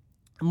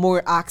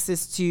 more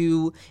access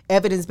to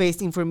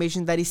evidence-based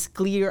information that is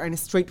clear and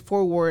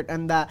straightforward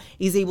and that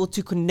is able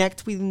to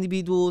connect with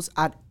individuals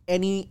at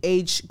any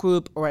age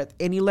group or at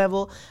any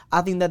level,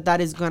 I think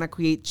that is going to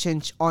create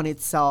change on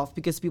itself,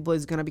 because people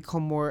is going to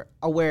become more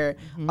aware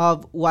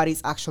of what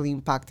is actually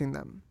impacting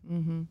them.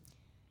 Mm-hmm.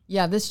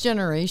 Yeah, this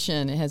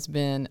generation has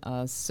been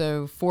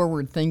so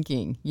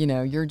forward-thinking. You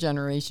know, your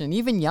generation,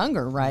 even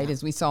younger, right?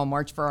 As we saw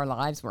March for Our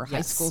Lives, we're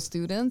high school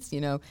students,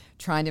 you know,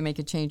 trying to make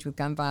a change with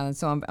gun violence.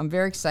 So I'm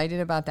very excited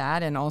about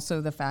that, and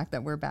also the fact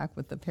that we're back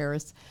with the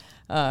Paris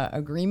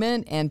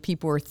Agreement, and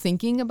people are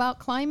thinking about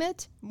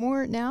climate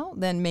more now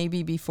than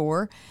maybe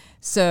before.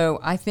 So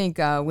I think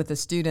with the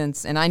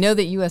students, and I know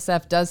that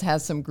USF does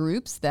have some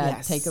groups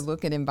that take a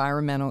look at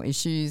environmental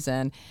issues,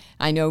 and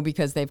I know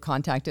because they've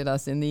contacted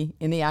us in the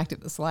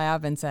Activist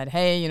Lab and said,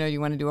 hey, you know,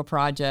 you want to do a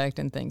project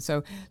and things.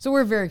 So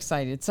we're very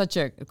excited. It's such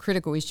a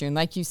critical issue, and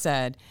like you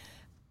said,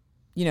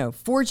 you know,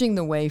 forging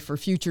the way for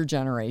future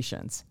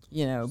generations.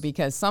 You know,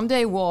 because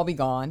someday we'll all be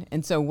gone,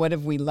 and so what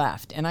have we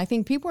left? And I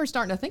think people are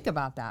starting to think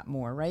about that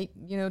more, right?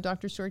 You know,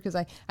 Dr. Stewart, because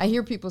I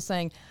hear people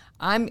saying,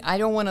 I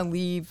don't want to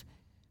leave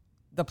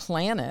the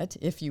planet,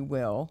 if you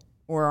will,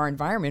 or our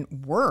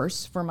environment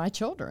worse for my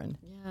children.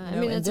 Yeah, you know, I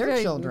mean, it's a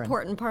very children.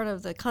 Important part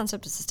of the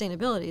concept of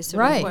sustainability. So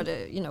right.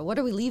 What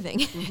are we leaving?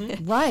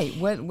 Mm-hmm. Right.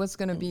 What's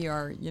going to be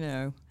our, you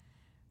know,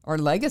 our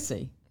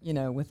legacy, you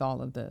know, with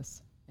all of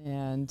this?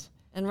 And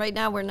right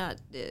now we're not,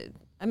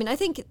 I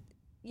think,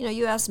 you know,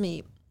 you asked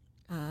me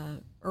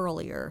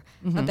earlier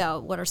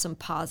about what are some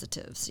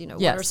positives, you know,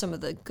 what are some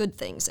of the good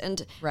things.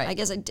 And I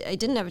guess I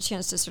didn't have a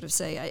chance to sort of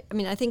say,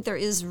 I think there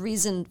is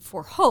reason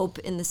for hope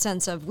in the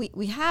sense of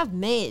we have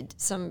made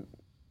some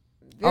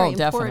very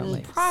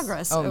important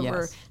progress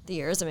over the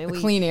years. I mean, the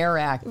Clean Air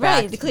Act.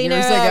 Right, the Clean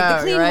Air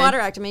Act, the Clean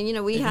Water Act. I mean, you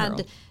know, we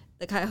had...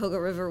 The Cuyahoga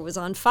River was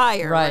on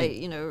fire, right?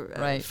 You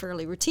know,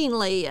 fairly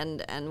routinely,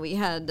 and we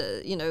had,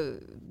 you know,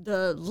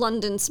 the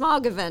London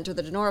smog event or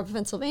the Donora,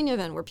 Pennsylvania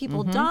event, where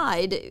people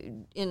died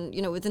in,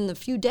 you know, within the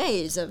few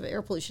days of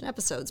air pollution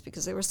episodes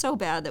because they were so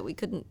bad that we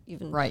couldn't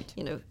even,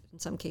 you know, in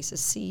some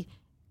cases see,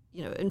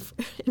 you know, in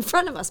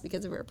front of us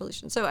because of air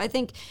pollution. So I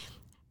think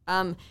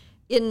in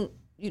the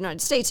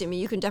United States, I mean,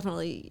 you can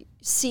definitely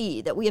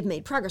see that we have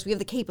made progress. We have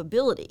the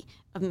capability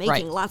of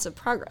making lots of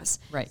progress.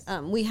 Right.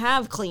 We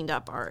have cleaned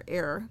up our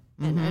air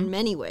in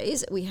many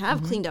ways. We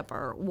have cleaned up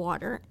our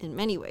water in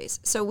many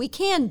ways. So we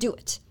can do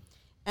it.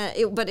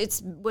 But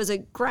it was a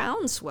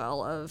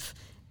groundswell of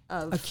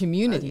a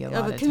community of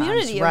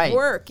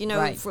work, you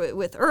know,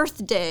 with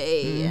Earth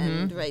Day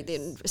and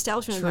the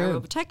establishment of the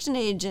Environmental Protection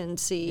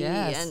Agency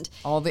and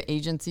all the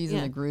agencies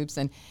and the groups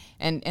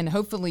and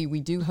hopefully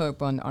we do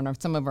hope on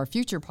some of our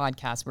future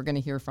podcasts we're going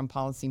to hear from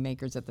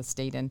policymakers at the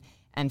state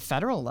and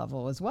federal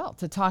level as well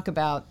to talk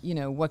about, you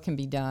know, what can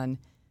be done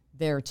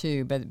there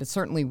too. But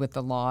certainly with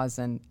the laws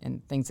and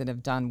things that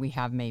have done, we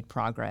have made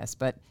progress.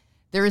 But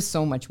there is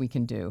so much we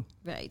can do.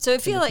 Right. So I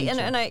feel like,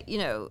 and I, you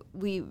know,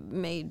 we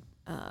made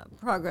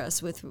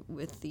progress with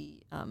the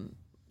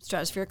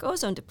stratospheric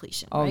ozone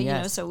depletion, right? You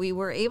know, so we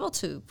were able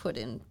to put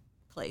in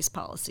place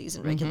policies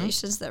and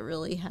regulations that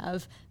really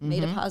have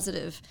made a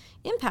positive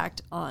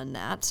impact on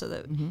that. So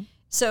that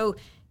so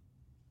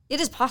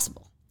it is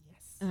possible.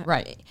 Yes.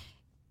 Right.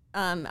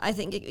 I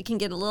think it can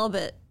get a little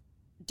bit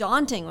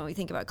daunting when we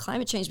think about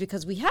climate change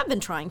because we have been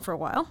trying for a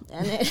while,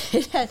 and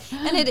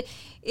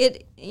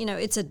it you know,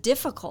 it's a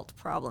difficult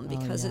problem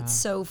because it's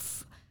so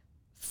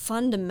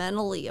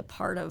fundamentally a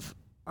part of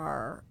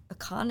our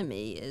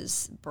economy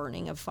is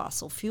burning of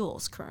fossil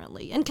fuels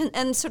currently,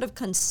 and sort of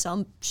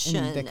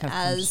consumption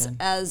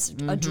as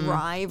a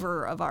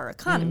driver of our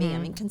economy. I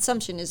mean,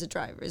 consumption is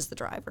the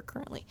driver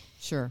currently.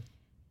 Sure.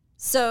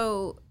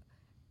 So,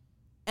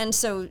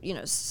 you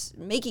know,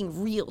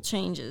 making real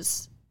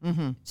changes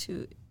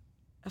to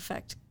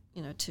affect,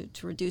 you know,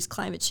 to reduce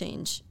climate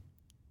change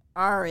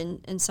are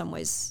in some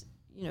ways,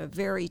 you know,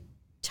 very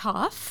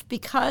tough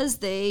because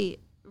they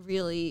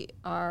really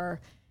are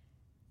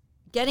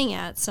getting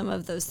at some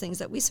of those things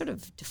that we sort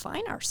of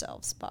define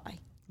ourselves by.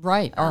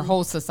 Right, our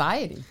whole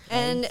society.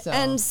 Right?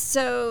 And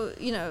so,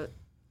 you know,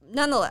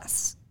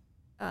 nonetheless,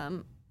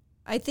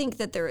 I think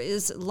that there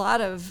is a lot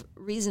of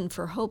reason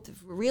for hope,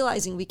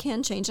 realizing we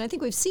can change. And I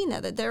think we've seen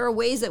that there are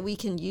ways that we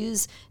can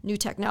use new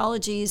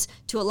technologies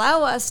to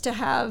allow us to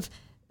have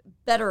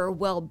better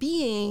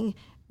well-being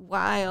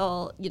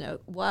while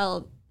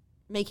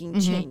making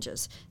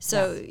changes.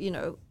 So, you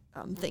know,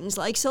 things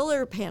like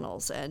solar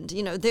panels, and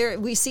you know,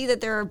 we see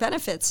that there are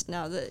benefits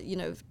now that, you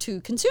know,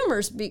 to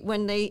consumers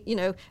when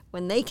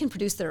they can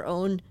produce their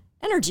own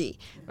energy,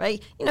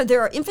 right? You know, there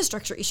are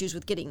infrastructure issues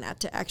with getting that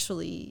to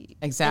actually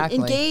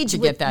engage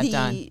with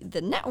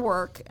the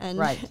network,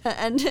 and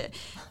and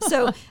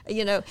so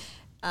you know,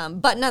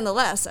 but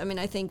nonetheless, I mean,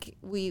 I think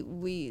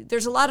we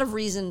there's a lot of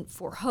reason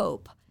for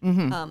hope.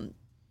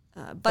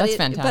 But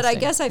I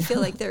guess I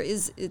feel like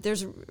it's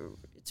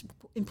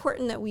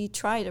important that we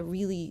try to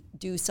really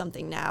do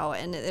something now,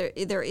 and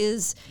there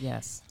is.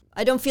 Yes.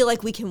 I don't feel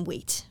like we can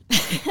wait,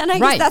 and I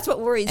guess that's what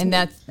worries me. And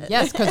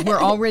that's because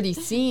we're already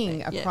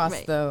seeing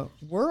across the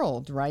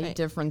world,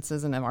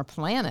 differences in our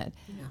planet,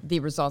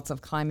 the results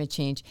of climate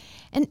change.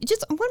 And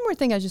just one more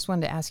thing, I just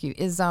wanted to ask you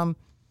is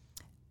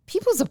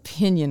people's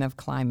opinion of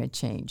climate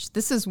change.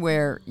 This is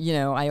where, you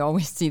know, I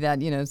always see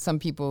that, you know, some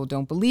people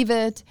don't believe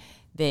it.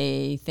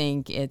 They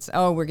think it's,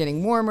 oh, we're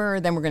getting warmer,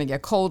 then we're going to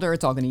get colder,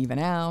 it's all going to even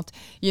out,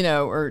 you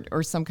know,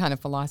 or some kind of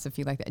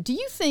philosophy like that. Do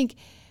you think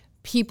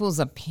people's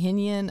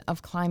opinion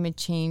of climate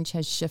change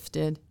has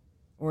shifted?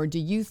 Or do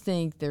you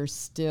think there's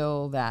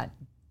still that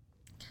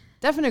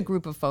definite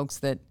group of folks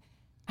that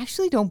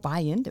actually don't buy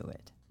into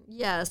it?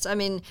 Yes. I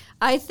mean,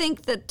 I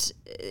think that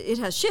it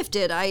has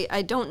shifted.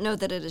 I don't know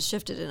that it has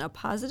shifted in a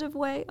positive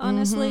way,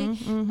 honestly.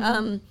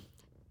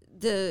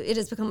 It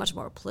has become much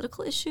more a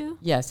political issue.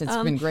 Yes, it's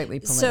been greatly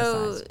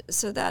politicized.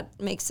 So that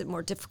makes it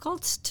more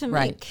difficult to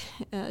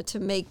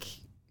make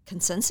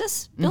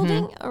consensus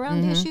building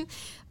around the issue.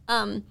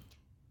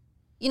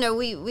 You know,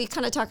 we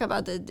kind of talk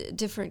about the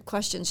different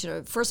questions. You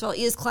know, first of all,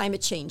 is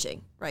climate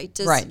changing? Right?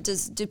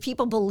 Do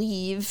people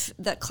believe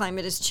that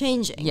climate is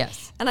changing?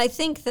 Yes. And I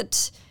think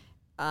that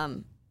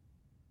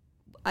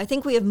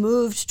we have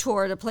moved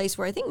toward a place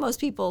where I think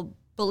most people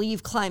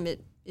believe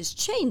climate is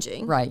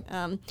changing. Right.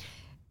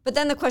 But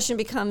then the question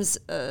becomes,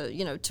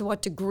 you know, to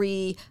what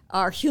degree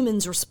are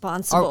humans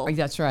responsible? Oh,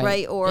 that's right.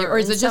 Right? Or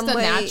is it just a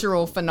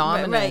natural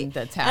phenomenon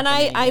that's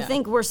happening? And I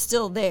think we're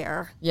still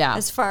there. Yeah.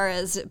 As far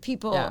as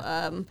people,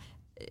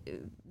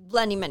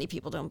 many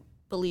people don't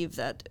believe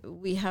that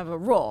we have a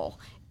role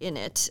in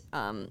it.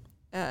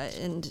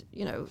 And,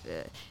 you know,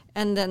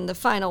 and then the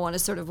final one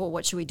is sort of, well,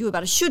 what should we do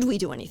about it? Should we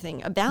do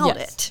anything about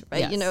it?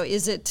 Right? Yes. You know,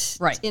 is it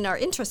in our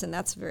interest? And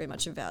that's very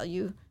much a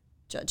value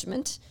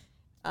judgment.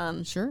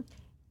 Sure.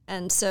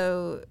 And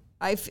so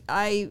I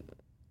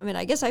mean,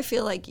 I guess I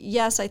feel like,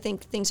 yes, I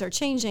think things are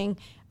changing.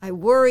 I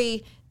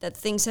worry that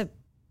things have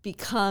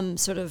become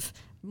sort of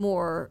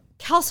more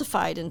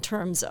calcified in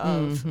terms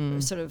of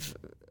sort of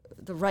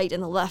the right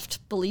and the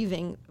left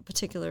believing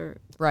particular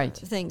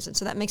things. And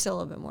so that makes it a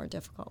little bit more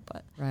difficult.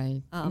 But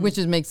which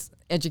makes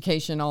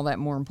education all that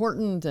more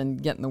important,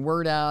 and getting the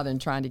word out and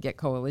trying to get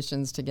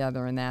coalitions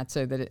together and that,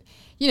 so that it,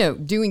 you know,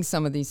 doing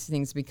some of these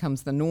things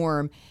becomes the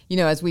norm. You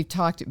know, as we've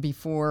talked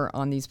before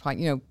on these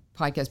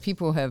podcasts,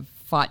 people have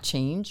fought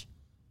change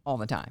all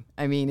the time.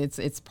 I mean,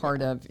 it's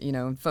part of, you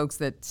know, folks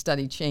that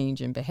study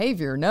change and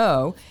behavior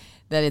know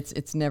that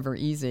it's never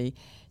easy.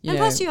 And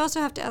plus, you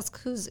also have to ask,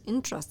 whose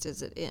interest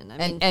is it in? I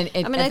mean, I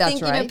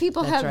think you know,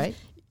 people have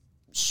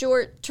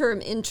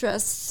short-term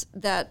interests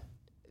that,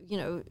 you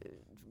know,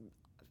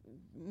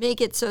 make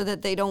it so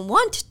that they don't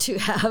want to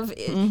have,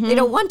 they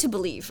don't want to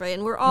believe, right?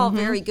 And we're all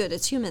very good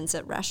as humans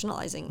at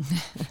rationalizing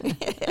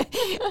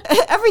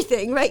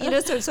everything, right? You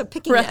know, so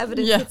picking the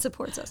evidence that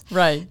supports us.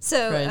 Right.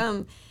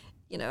 So,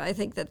 you know, I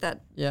think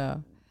that. Yeah.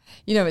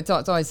 You know, it's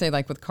always say,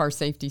 like with car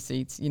safety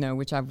seats, you know,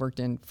 which I've worked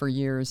in for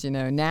years, you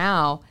know,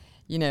 now,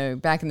 you know,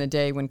 back in the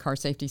day when car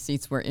safety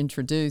seats were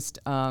introduced,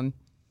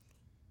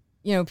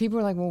 you know, people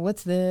were like, well,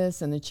 what's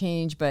this and the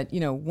change? But, you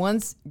know,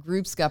 once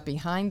groups got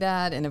behind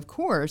that, and of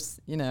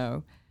course, you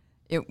know,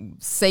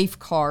 safe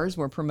cars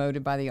were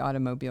promoted by the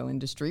automobile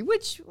industry,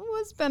 which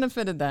was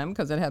benefited them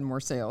because it had more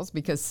sales,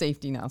 because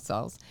safety now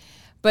sells.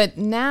 But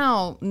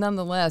now,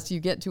 nonetheless, you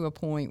get to a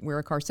point where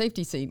a car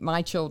safety seat,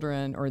 my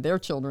children or their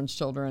children's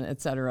children,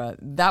 et cetera,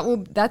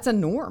 that's a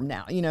norm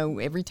now. You know,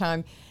 every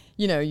time,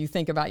 you know, you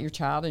think about your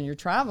child and you're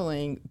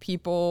traveling,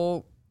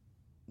 people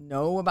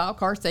know about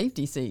car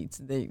safety seats.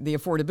 The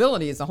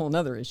affordability is a whole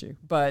nother issue,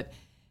 but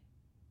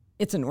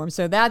it's a norm.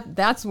 So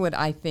that's what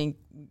I think,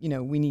 you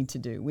know, we need to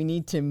do. We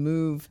need to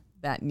move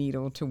that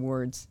needle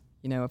towards,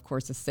 you know, of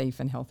course, a safe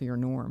and healthier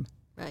norm.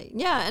 Right.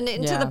 Yeah. And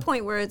to the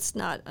point where it's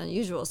not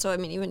unusual. So, I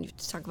mean, even you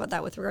talk about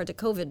that with regard to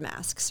COVID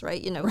masks,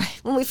 right? You know,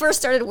 when we first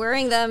started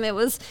wearing them, it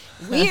was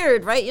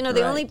weird, right? You know,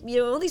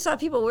 you only saw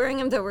people wearing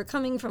them that were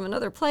coming from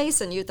another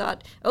place, and you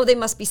thought, oh, they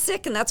must be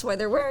sick, and that's why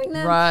they're wearing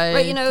them.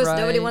 Right. You know,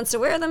 nobody wants to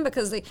wear them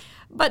because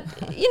but,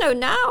 you know,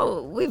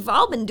 now we've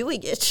all been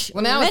doing it.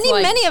 Well, now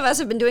many of us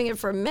have been doing it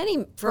for a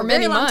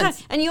very long time.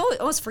 And you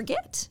almost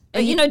forget.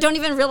 And you know, don't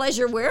even realize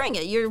you're wearing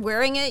it. You're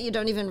wearing it. You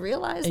don't even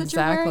realize that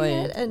you're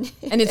wearing it.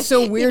 And it's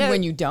so weird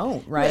when you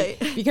don't, right?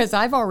 Because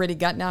I've already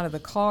gotten out of the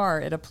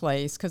car at a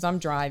place because I'm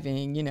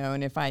driving, you know,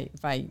 and if I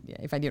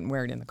didn't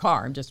wear it in the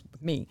car, I'm just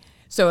with me.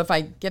 So if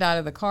I get out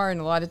of the car,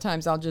 and a lot of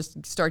times I'll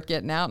just start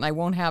getting out and I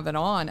won't have it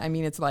on. I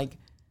mean, it's like,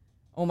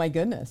 oh my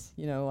goodness,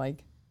 you know,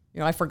 like, you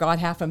know, I forgot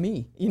half of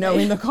me, you know,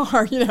 in the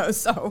car, you know,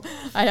 so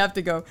I have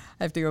to go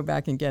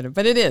back and get it.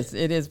 But it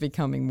is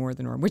becoming more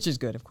the norm, which is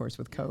good, of course,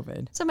 with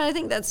COVID. So, I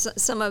think that's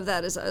some of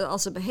that is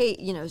also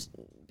behaviors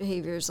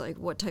like,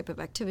 what type of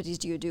activities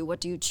do you do? What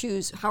do you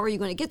choose? How are you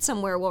going to get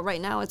somewhere? Well,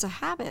 right now it's a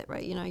habit,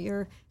 right? You know,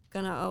 you're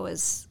going to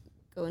always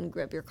go and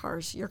grab your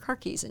car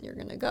keys, and you're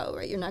going to go,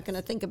 right? You're not going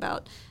to think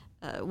about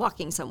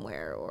walking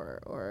somewhere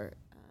or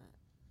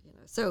you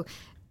know, so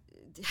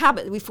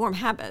we form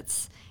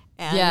habits.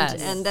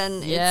 And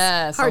then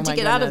it's hard to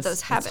get out of those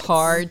habits. It's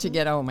hard to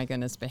get, oh my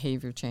goodness,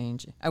 behavior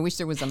change. I wish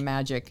there was a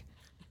magic,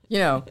 you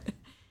know,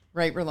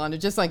 right, Rolanda?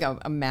 Just like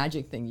a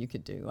magic thing you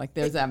could do. Like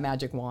there's that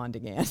magic wand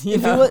again.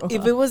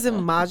 If it was a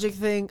magic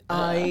thing,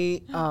 I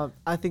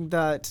think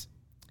that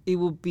it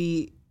would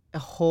be a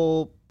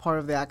whole part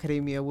of the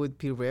academia would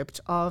be ripped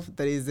off,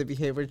 that is the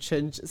behavior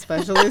change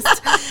specialist.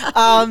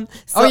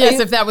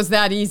 If that was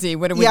that easy,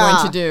 what are we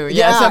going to do?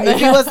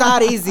 If it was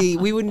that easy,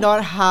 we would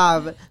not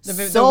have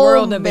the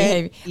world of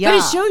behavior. Yeah. But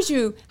it shows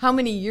you how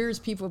many years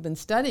people have been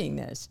studying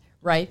this,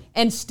 right?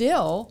 And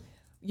still,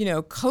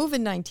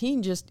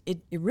 COVID-19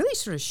 it really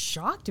sort of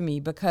shocked me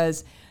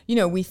because,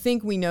 we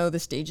think we know the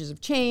stages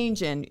of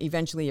change and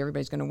eventually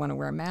everybody's going to want to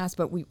wear a mask,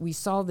 but we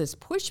saw this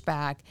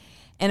pushback.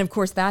 And of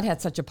course, that had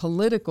such a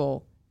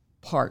political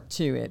part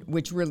to it,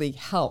 which really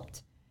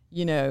helped,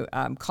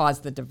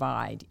 cause the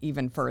divide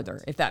even further.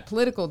 If that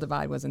political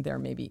divide wasn't there,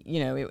 maybe,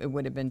 it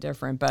would have been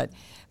different. But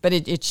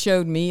it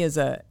showed me as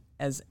a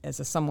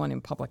someone in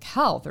public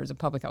health or as a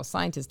public health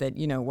scientist that,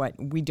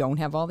 we don't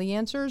have all the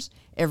answers.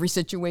 Every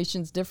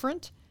situation's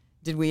different.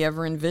 Did we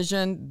ever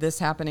envision this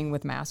happening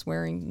with mask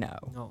wearing?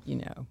 No.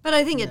 But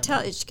I think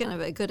it's kind of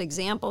a good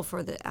example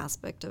for the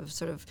aspect of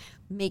sort of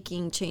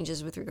making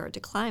changes with regard to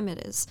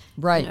climate is,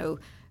 right.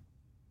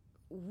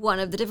 One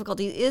of the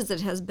difficulties is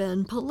that it has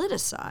been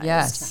politicized.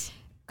 Yes,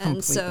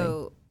 and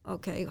so,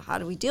 okay, how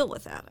do we deal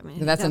with that? I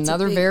mean, that's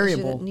another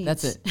variable.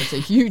 That's a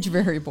huge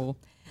variable.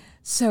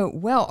 So,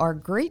 our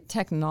great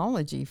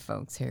technology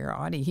folks here,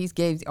 Audie,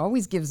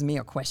 always gives me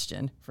a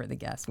question for the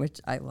guests,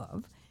 which I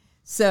love.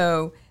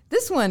 So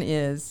this one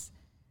is,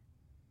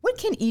 what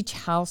can each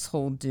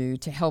household do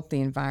to help the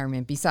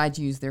environment besides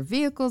use their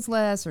vehicles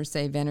less or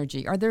save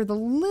energy? Are there the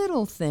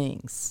little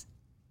things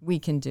we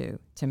can do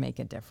to make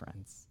a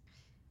difference?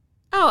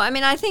 Oh, I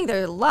mean, I think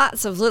there are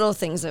lots of little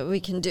things that we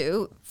can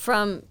do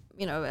from,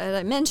 as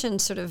I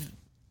mentioned, sort of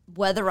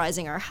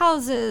weatherizing our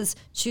houses,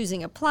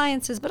 choosing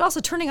appliances, but also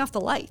turning off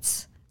the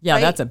lights. Yeah,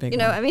 right? That's a big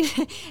one. I mean,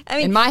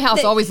 in my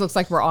house always looks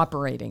like we're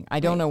operating. I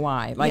don't know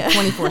why,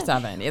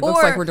 24/7. It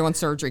looks like we're doing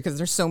surgery because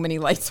there's so many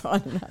lights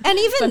on. And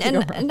even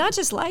and not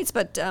just lights,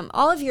 but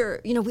all of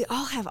your, we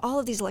all have all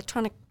of these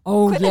electronic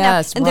equipment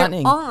now, and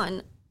running. They're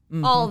on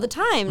all the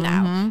time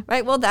now,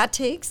 right? Well, that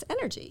takes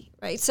energy,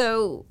 right?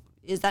 So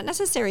is that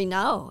necessary?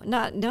 No,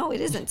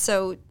 it isn't.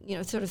 So,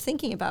 sort of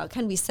thinking about,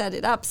 can we set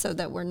it up so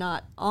that we're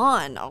not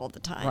on all the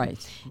time?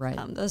 Right.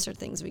 Those are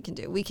things we can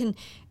do. We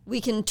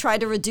can try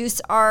to reduce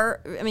our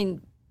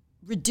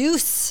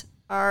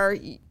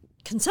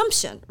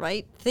consumption,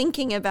 right?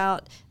 Thinking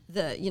about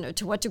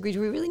to what degree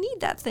do we really need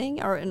that thing?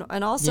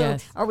 And also,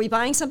 are we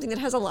buying something that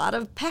has a lot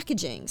of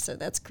packaging? So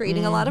that's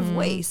creating a lot of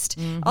waste.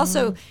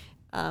 Also,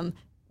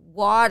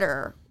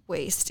 water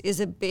waste is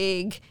a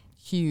big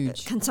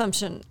huge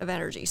consumption of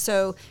energy.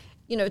 So,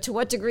 to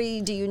what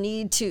degree do you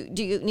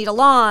need a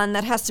lawn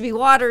that has to be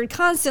watered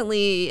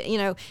constantly,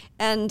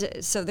 and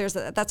so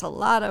that's a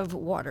lot of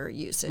water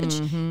usage.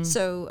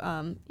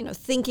 So,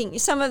 thinking,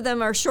 some of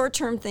them are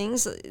short-term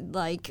things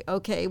like,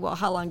 okay, well,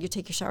 how long do you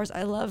take your showers?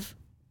 I love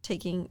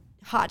taking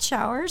hot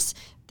showers.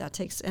 That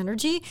takes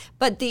energy.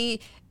 But to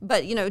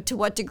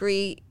what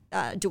degree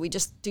do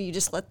you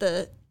just let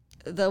the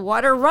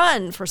water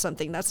run for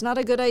something? That's not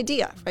a good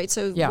idea, right?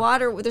 So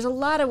water, there's a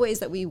lot of ways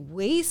that we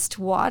waste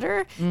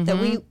water that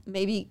we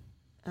maybe,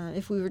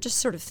 if we were just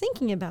sort of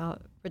thinking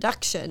about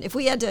reduction, if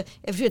we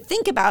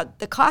think about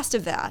the cost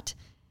of that,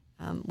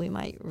 we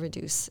might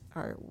reduce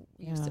our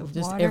use of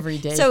just water.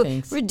 Everyday so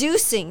things.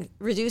 reducing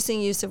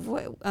use of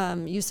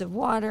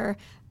water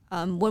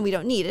when we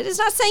don't need it. It's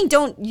not saying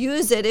don't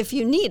use it if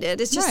you need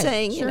it. It's just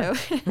saying,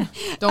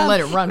 don't let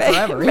it run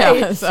forever.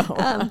 Right. Yeah.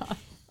 So.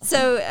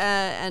 So,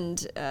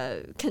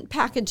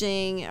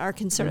 packaging, our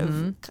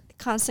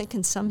constant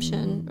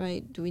consumption,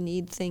 right? Do we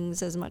need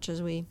things as much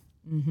as we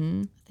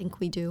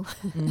think we do?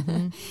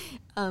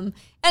 And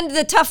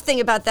the tough thing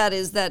about that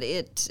is that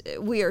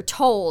we are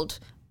told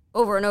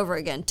over and over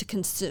again to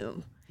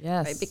consume.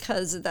 Yes. Right?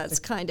 Because that's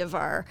kind of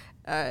our...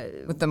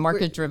 with the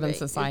market-driven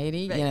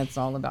society, it's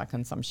all about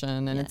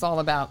consumption, and it's all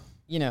about,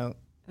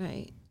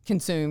 Right.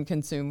 consume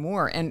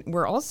more. And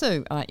we're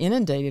also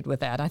inundated with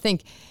that. I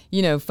think,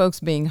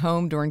 folks being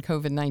home during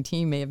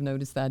COVID-19 may have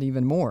noticed that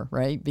even more,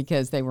 right?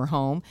 Because they were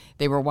home.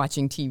 They were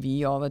watching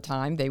TV all the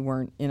time. They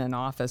weren't in an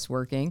office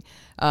working.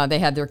 They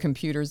had their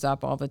computers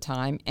up all the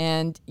time.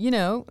 And,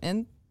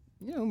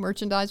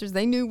 merchandisers,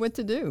 they knew what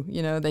to do.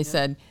 They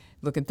said,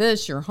 look at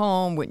this, you're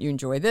home. Wouldn't you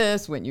enjoy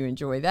this? Wouldn't you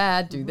enjoy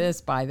that? Do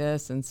this, buy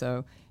this. And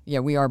so,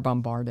 we are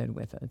bombarded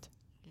with it.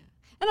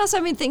 And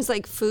also, things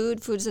like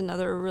food. Food is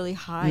another really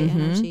high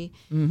energy.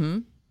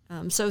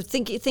 So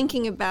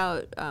thinking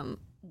about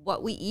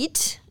what we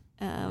eat,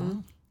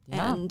 and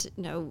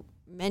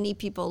many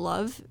people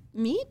love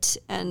meat,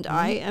 and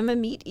I am a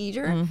meat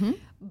eater.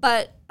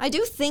 But I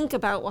do think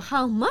about, well,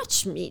 how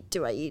much meat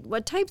do I eat?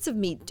 What types of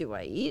meat do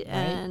I eat? Right.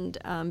 And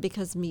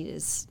because meat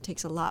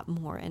takes a lot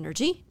more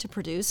energy to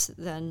produce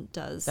than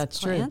does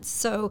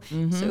plants. True.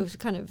 So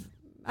kind of,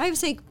 I would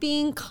say,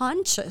 being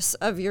conscious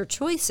of your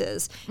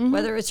choices,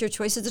 whether it's your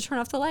choices to turn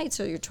off the lights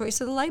or your choice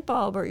of the light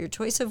bulb or your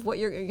choice of what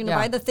you're going to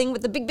buy the thing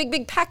with the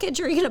big package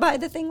or you're going to buy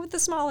the thing with the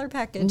smaller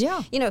package.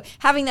 Yeah.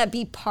 Having that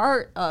be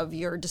part of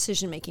your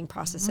decision-making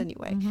process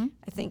anyway,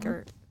 I think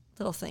are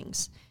little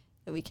things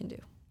that we can do.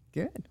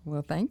 Good.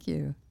 Well, thank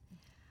you.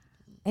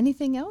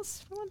 Anything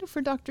else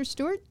for Dr.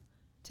 Stewart?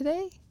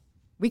 today?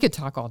 We could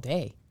talk all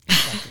day.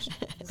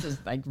 This is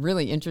like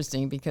really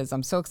interesting because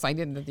I'm so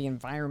excited that the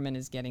environment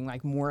is getting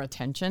like more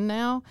attention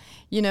now,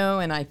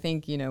 and I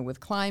think, with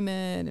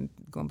climate and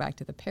going back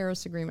to the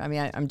Paris Agreement, I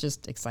mean, I'm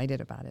just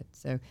excited about it.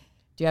 So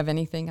do you have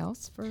anything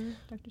else for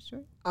Dr.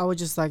 Stewart? I would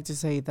just like to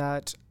say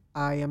that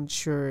I am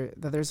sure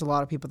that there's a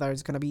lot of people that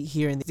is going to be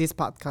hearing this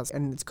podcast,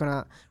 and it's going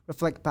to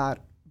reflect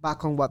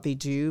back on what they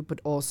do, but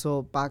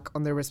also back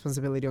on their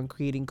responsibility on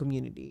creating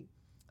community.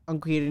 On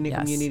creating a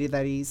community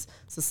that is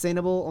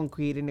sustainable, on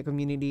creating a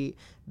community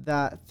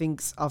that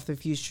thinks of the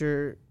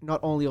future, not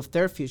only of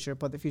their future,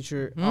 but the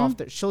future of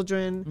their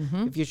children,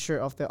 the future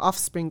of the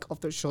offspring of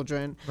their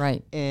children,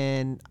 right?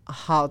 And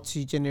how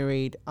to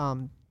generate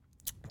from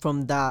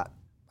that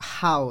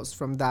house,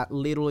 from that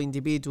little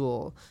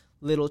individual,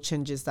 little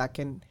changes that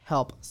can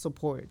help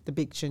support the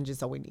big changes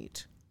that we need.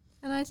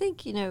 And I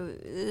think,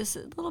 this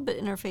a little bit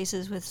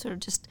interfaces with sort of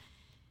just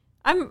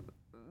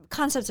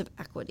concepts of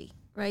equity.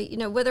 Right,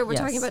 whether we're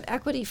talking about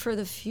equity for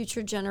the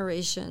future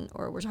generation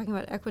or we're talking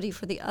about equity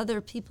for the other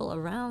people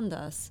around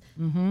us,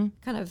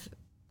 kind of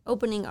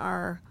opening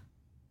our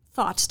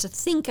thoughts to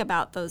think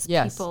about those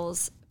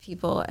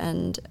people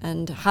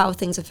and how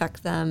things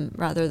affect them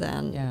rather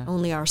than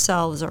only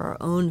ourselves or our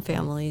own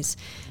families,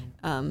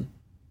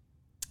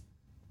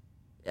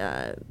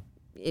 it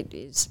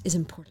is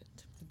important.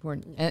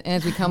 Important. And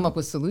as we come up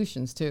with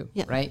solutions too,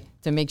 right?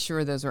 To make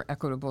sure those are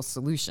equitable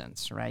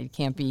solutions, right? It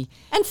can't be...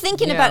 And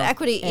thinking about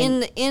equity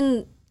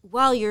in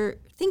while you're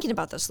thinking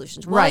about those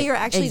solutions, while you're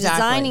actually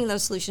designing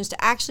those solutions,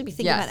 to actually be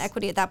thinking about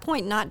equity at that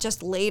point, not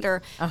just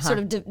later sort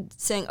of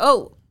saying,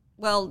 oh,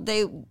 well,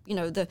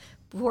 the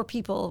poor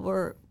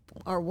people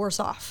are worse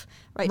off,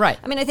 right? Right.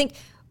 I mean, I think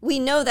we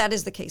know that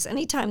is the case.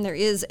 Anytime there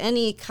is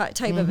any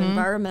type of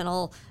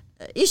environmental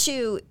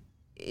issue,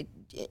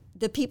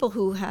 the people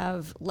who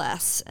have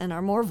less and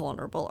are more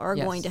vulnerable are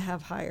going to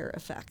have higher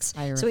effects.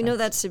 We know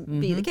that to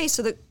be the case.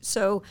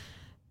 So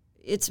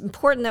it's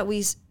important that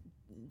we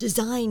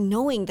design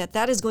knowing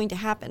that is going to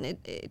happen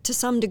to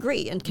some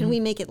degree. And can we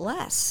make it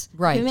less?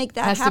 Right. Can we make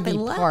that happen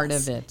less? Has to be part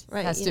of it.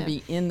 Right. Has to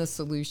be in the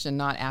solution,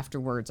 not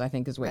afterwards, I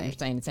think is what you're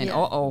saying. Saying,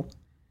 uh-oh,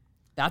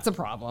 that's a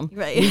problem.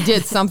 Right. We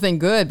did something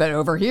good, but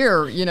over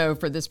here,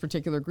 for this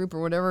particular group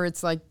or whatever,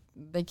 it's like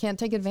they can't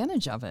take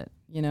advantage of it,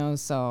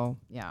 So,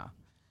 yeah.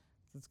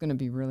 It's going to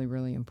be really,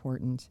 really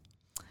important.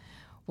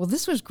 Well,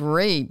 this was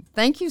great.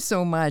 Thank you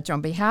so much. On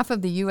behalf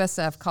of the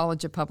USF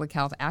College of Public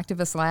Health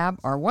Activist Lab,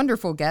 our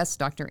wonderful guest,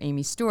 Dr.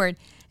 Amy Stewart,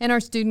 and our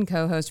student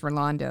co-host,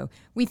 Rolando,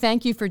 we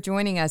thank you for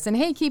joining us. And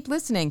hey, keep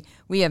listening.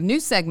 We have new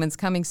segments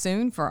coming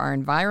soon for our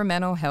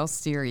Environmental Health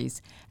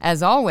Series.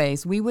 As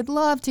always, we would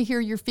love to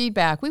hear your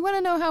feedback. We want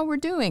to know how we're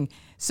doing.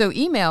 So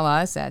email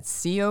us at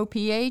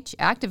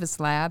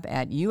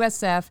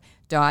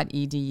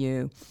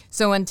cophactivistlab@usf.edu.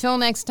 So until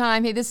next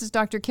time, hey, this is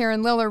Dr.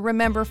 Karen Liller.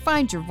 Remember,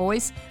 find your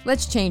voice.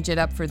 Let's change it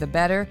up for the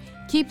better.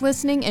 Keep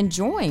listening and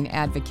join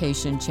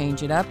Advocation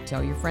Change It Up.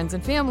 Tell your friends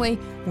and family.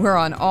 We're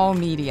on all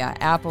media,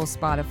 Apple,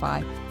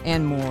 Spotify,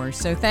 and more.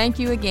 So thank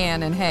you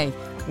again. And hey,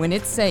 when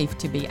it's safe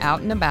to be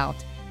out and about,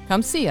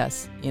 come see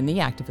us in the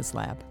Activist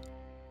Lab.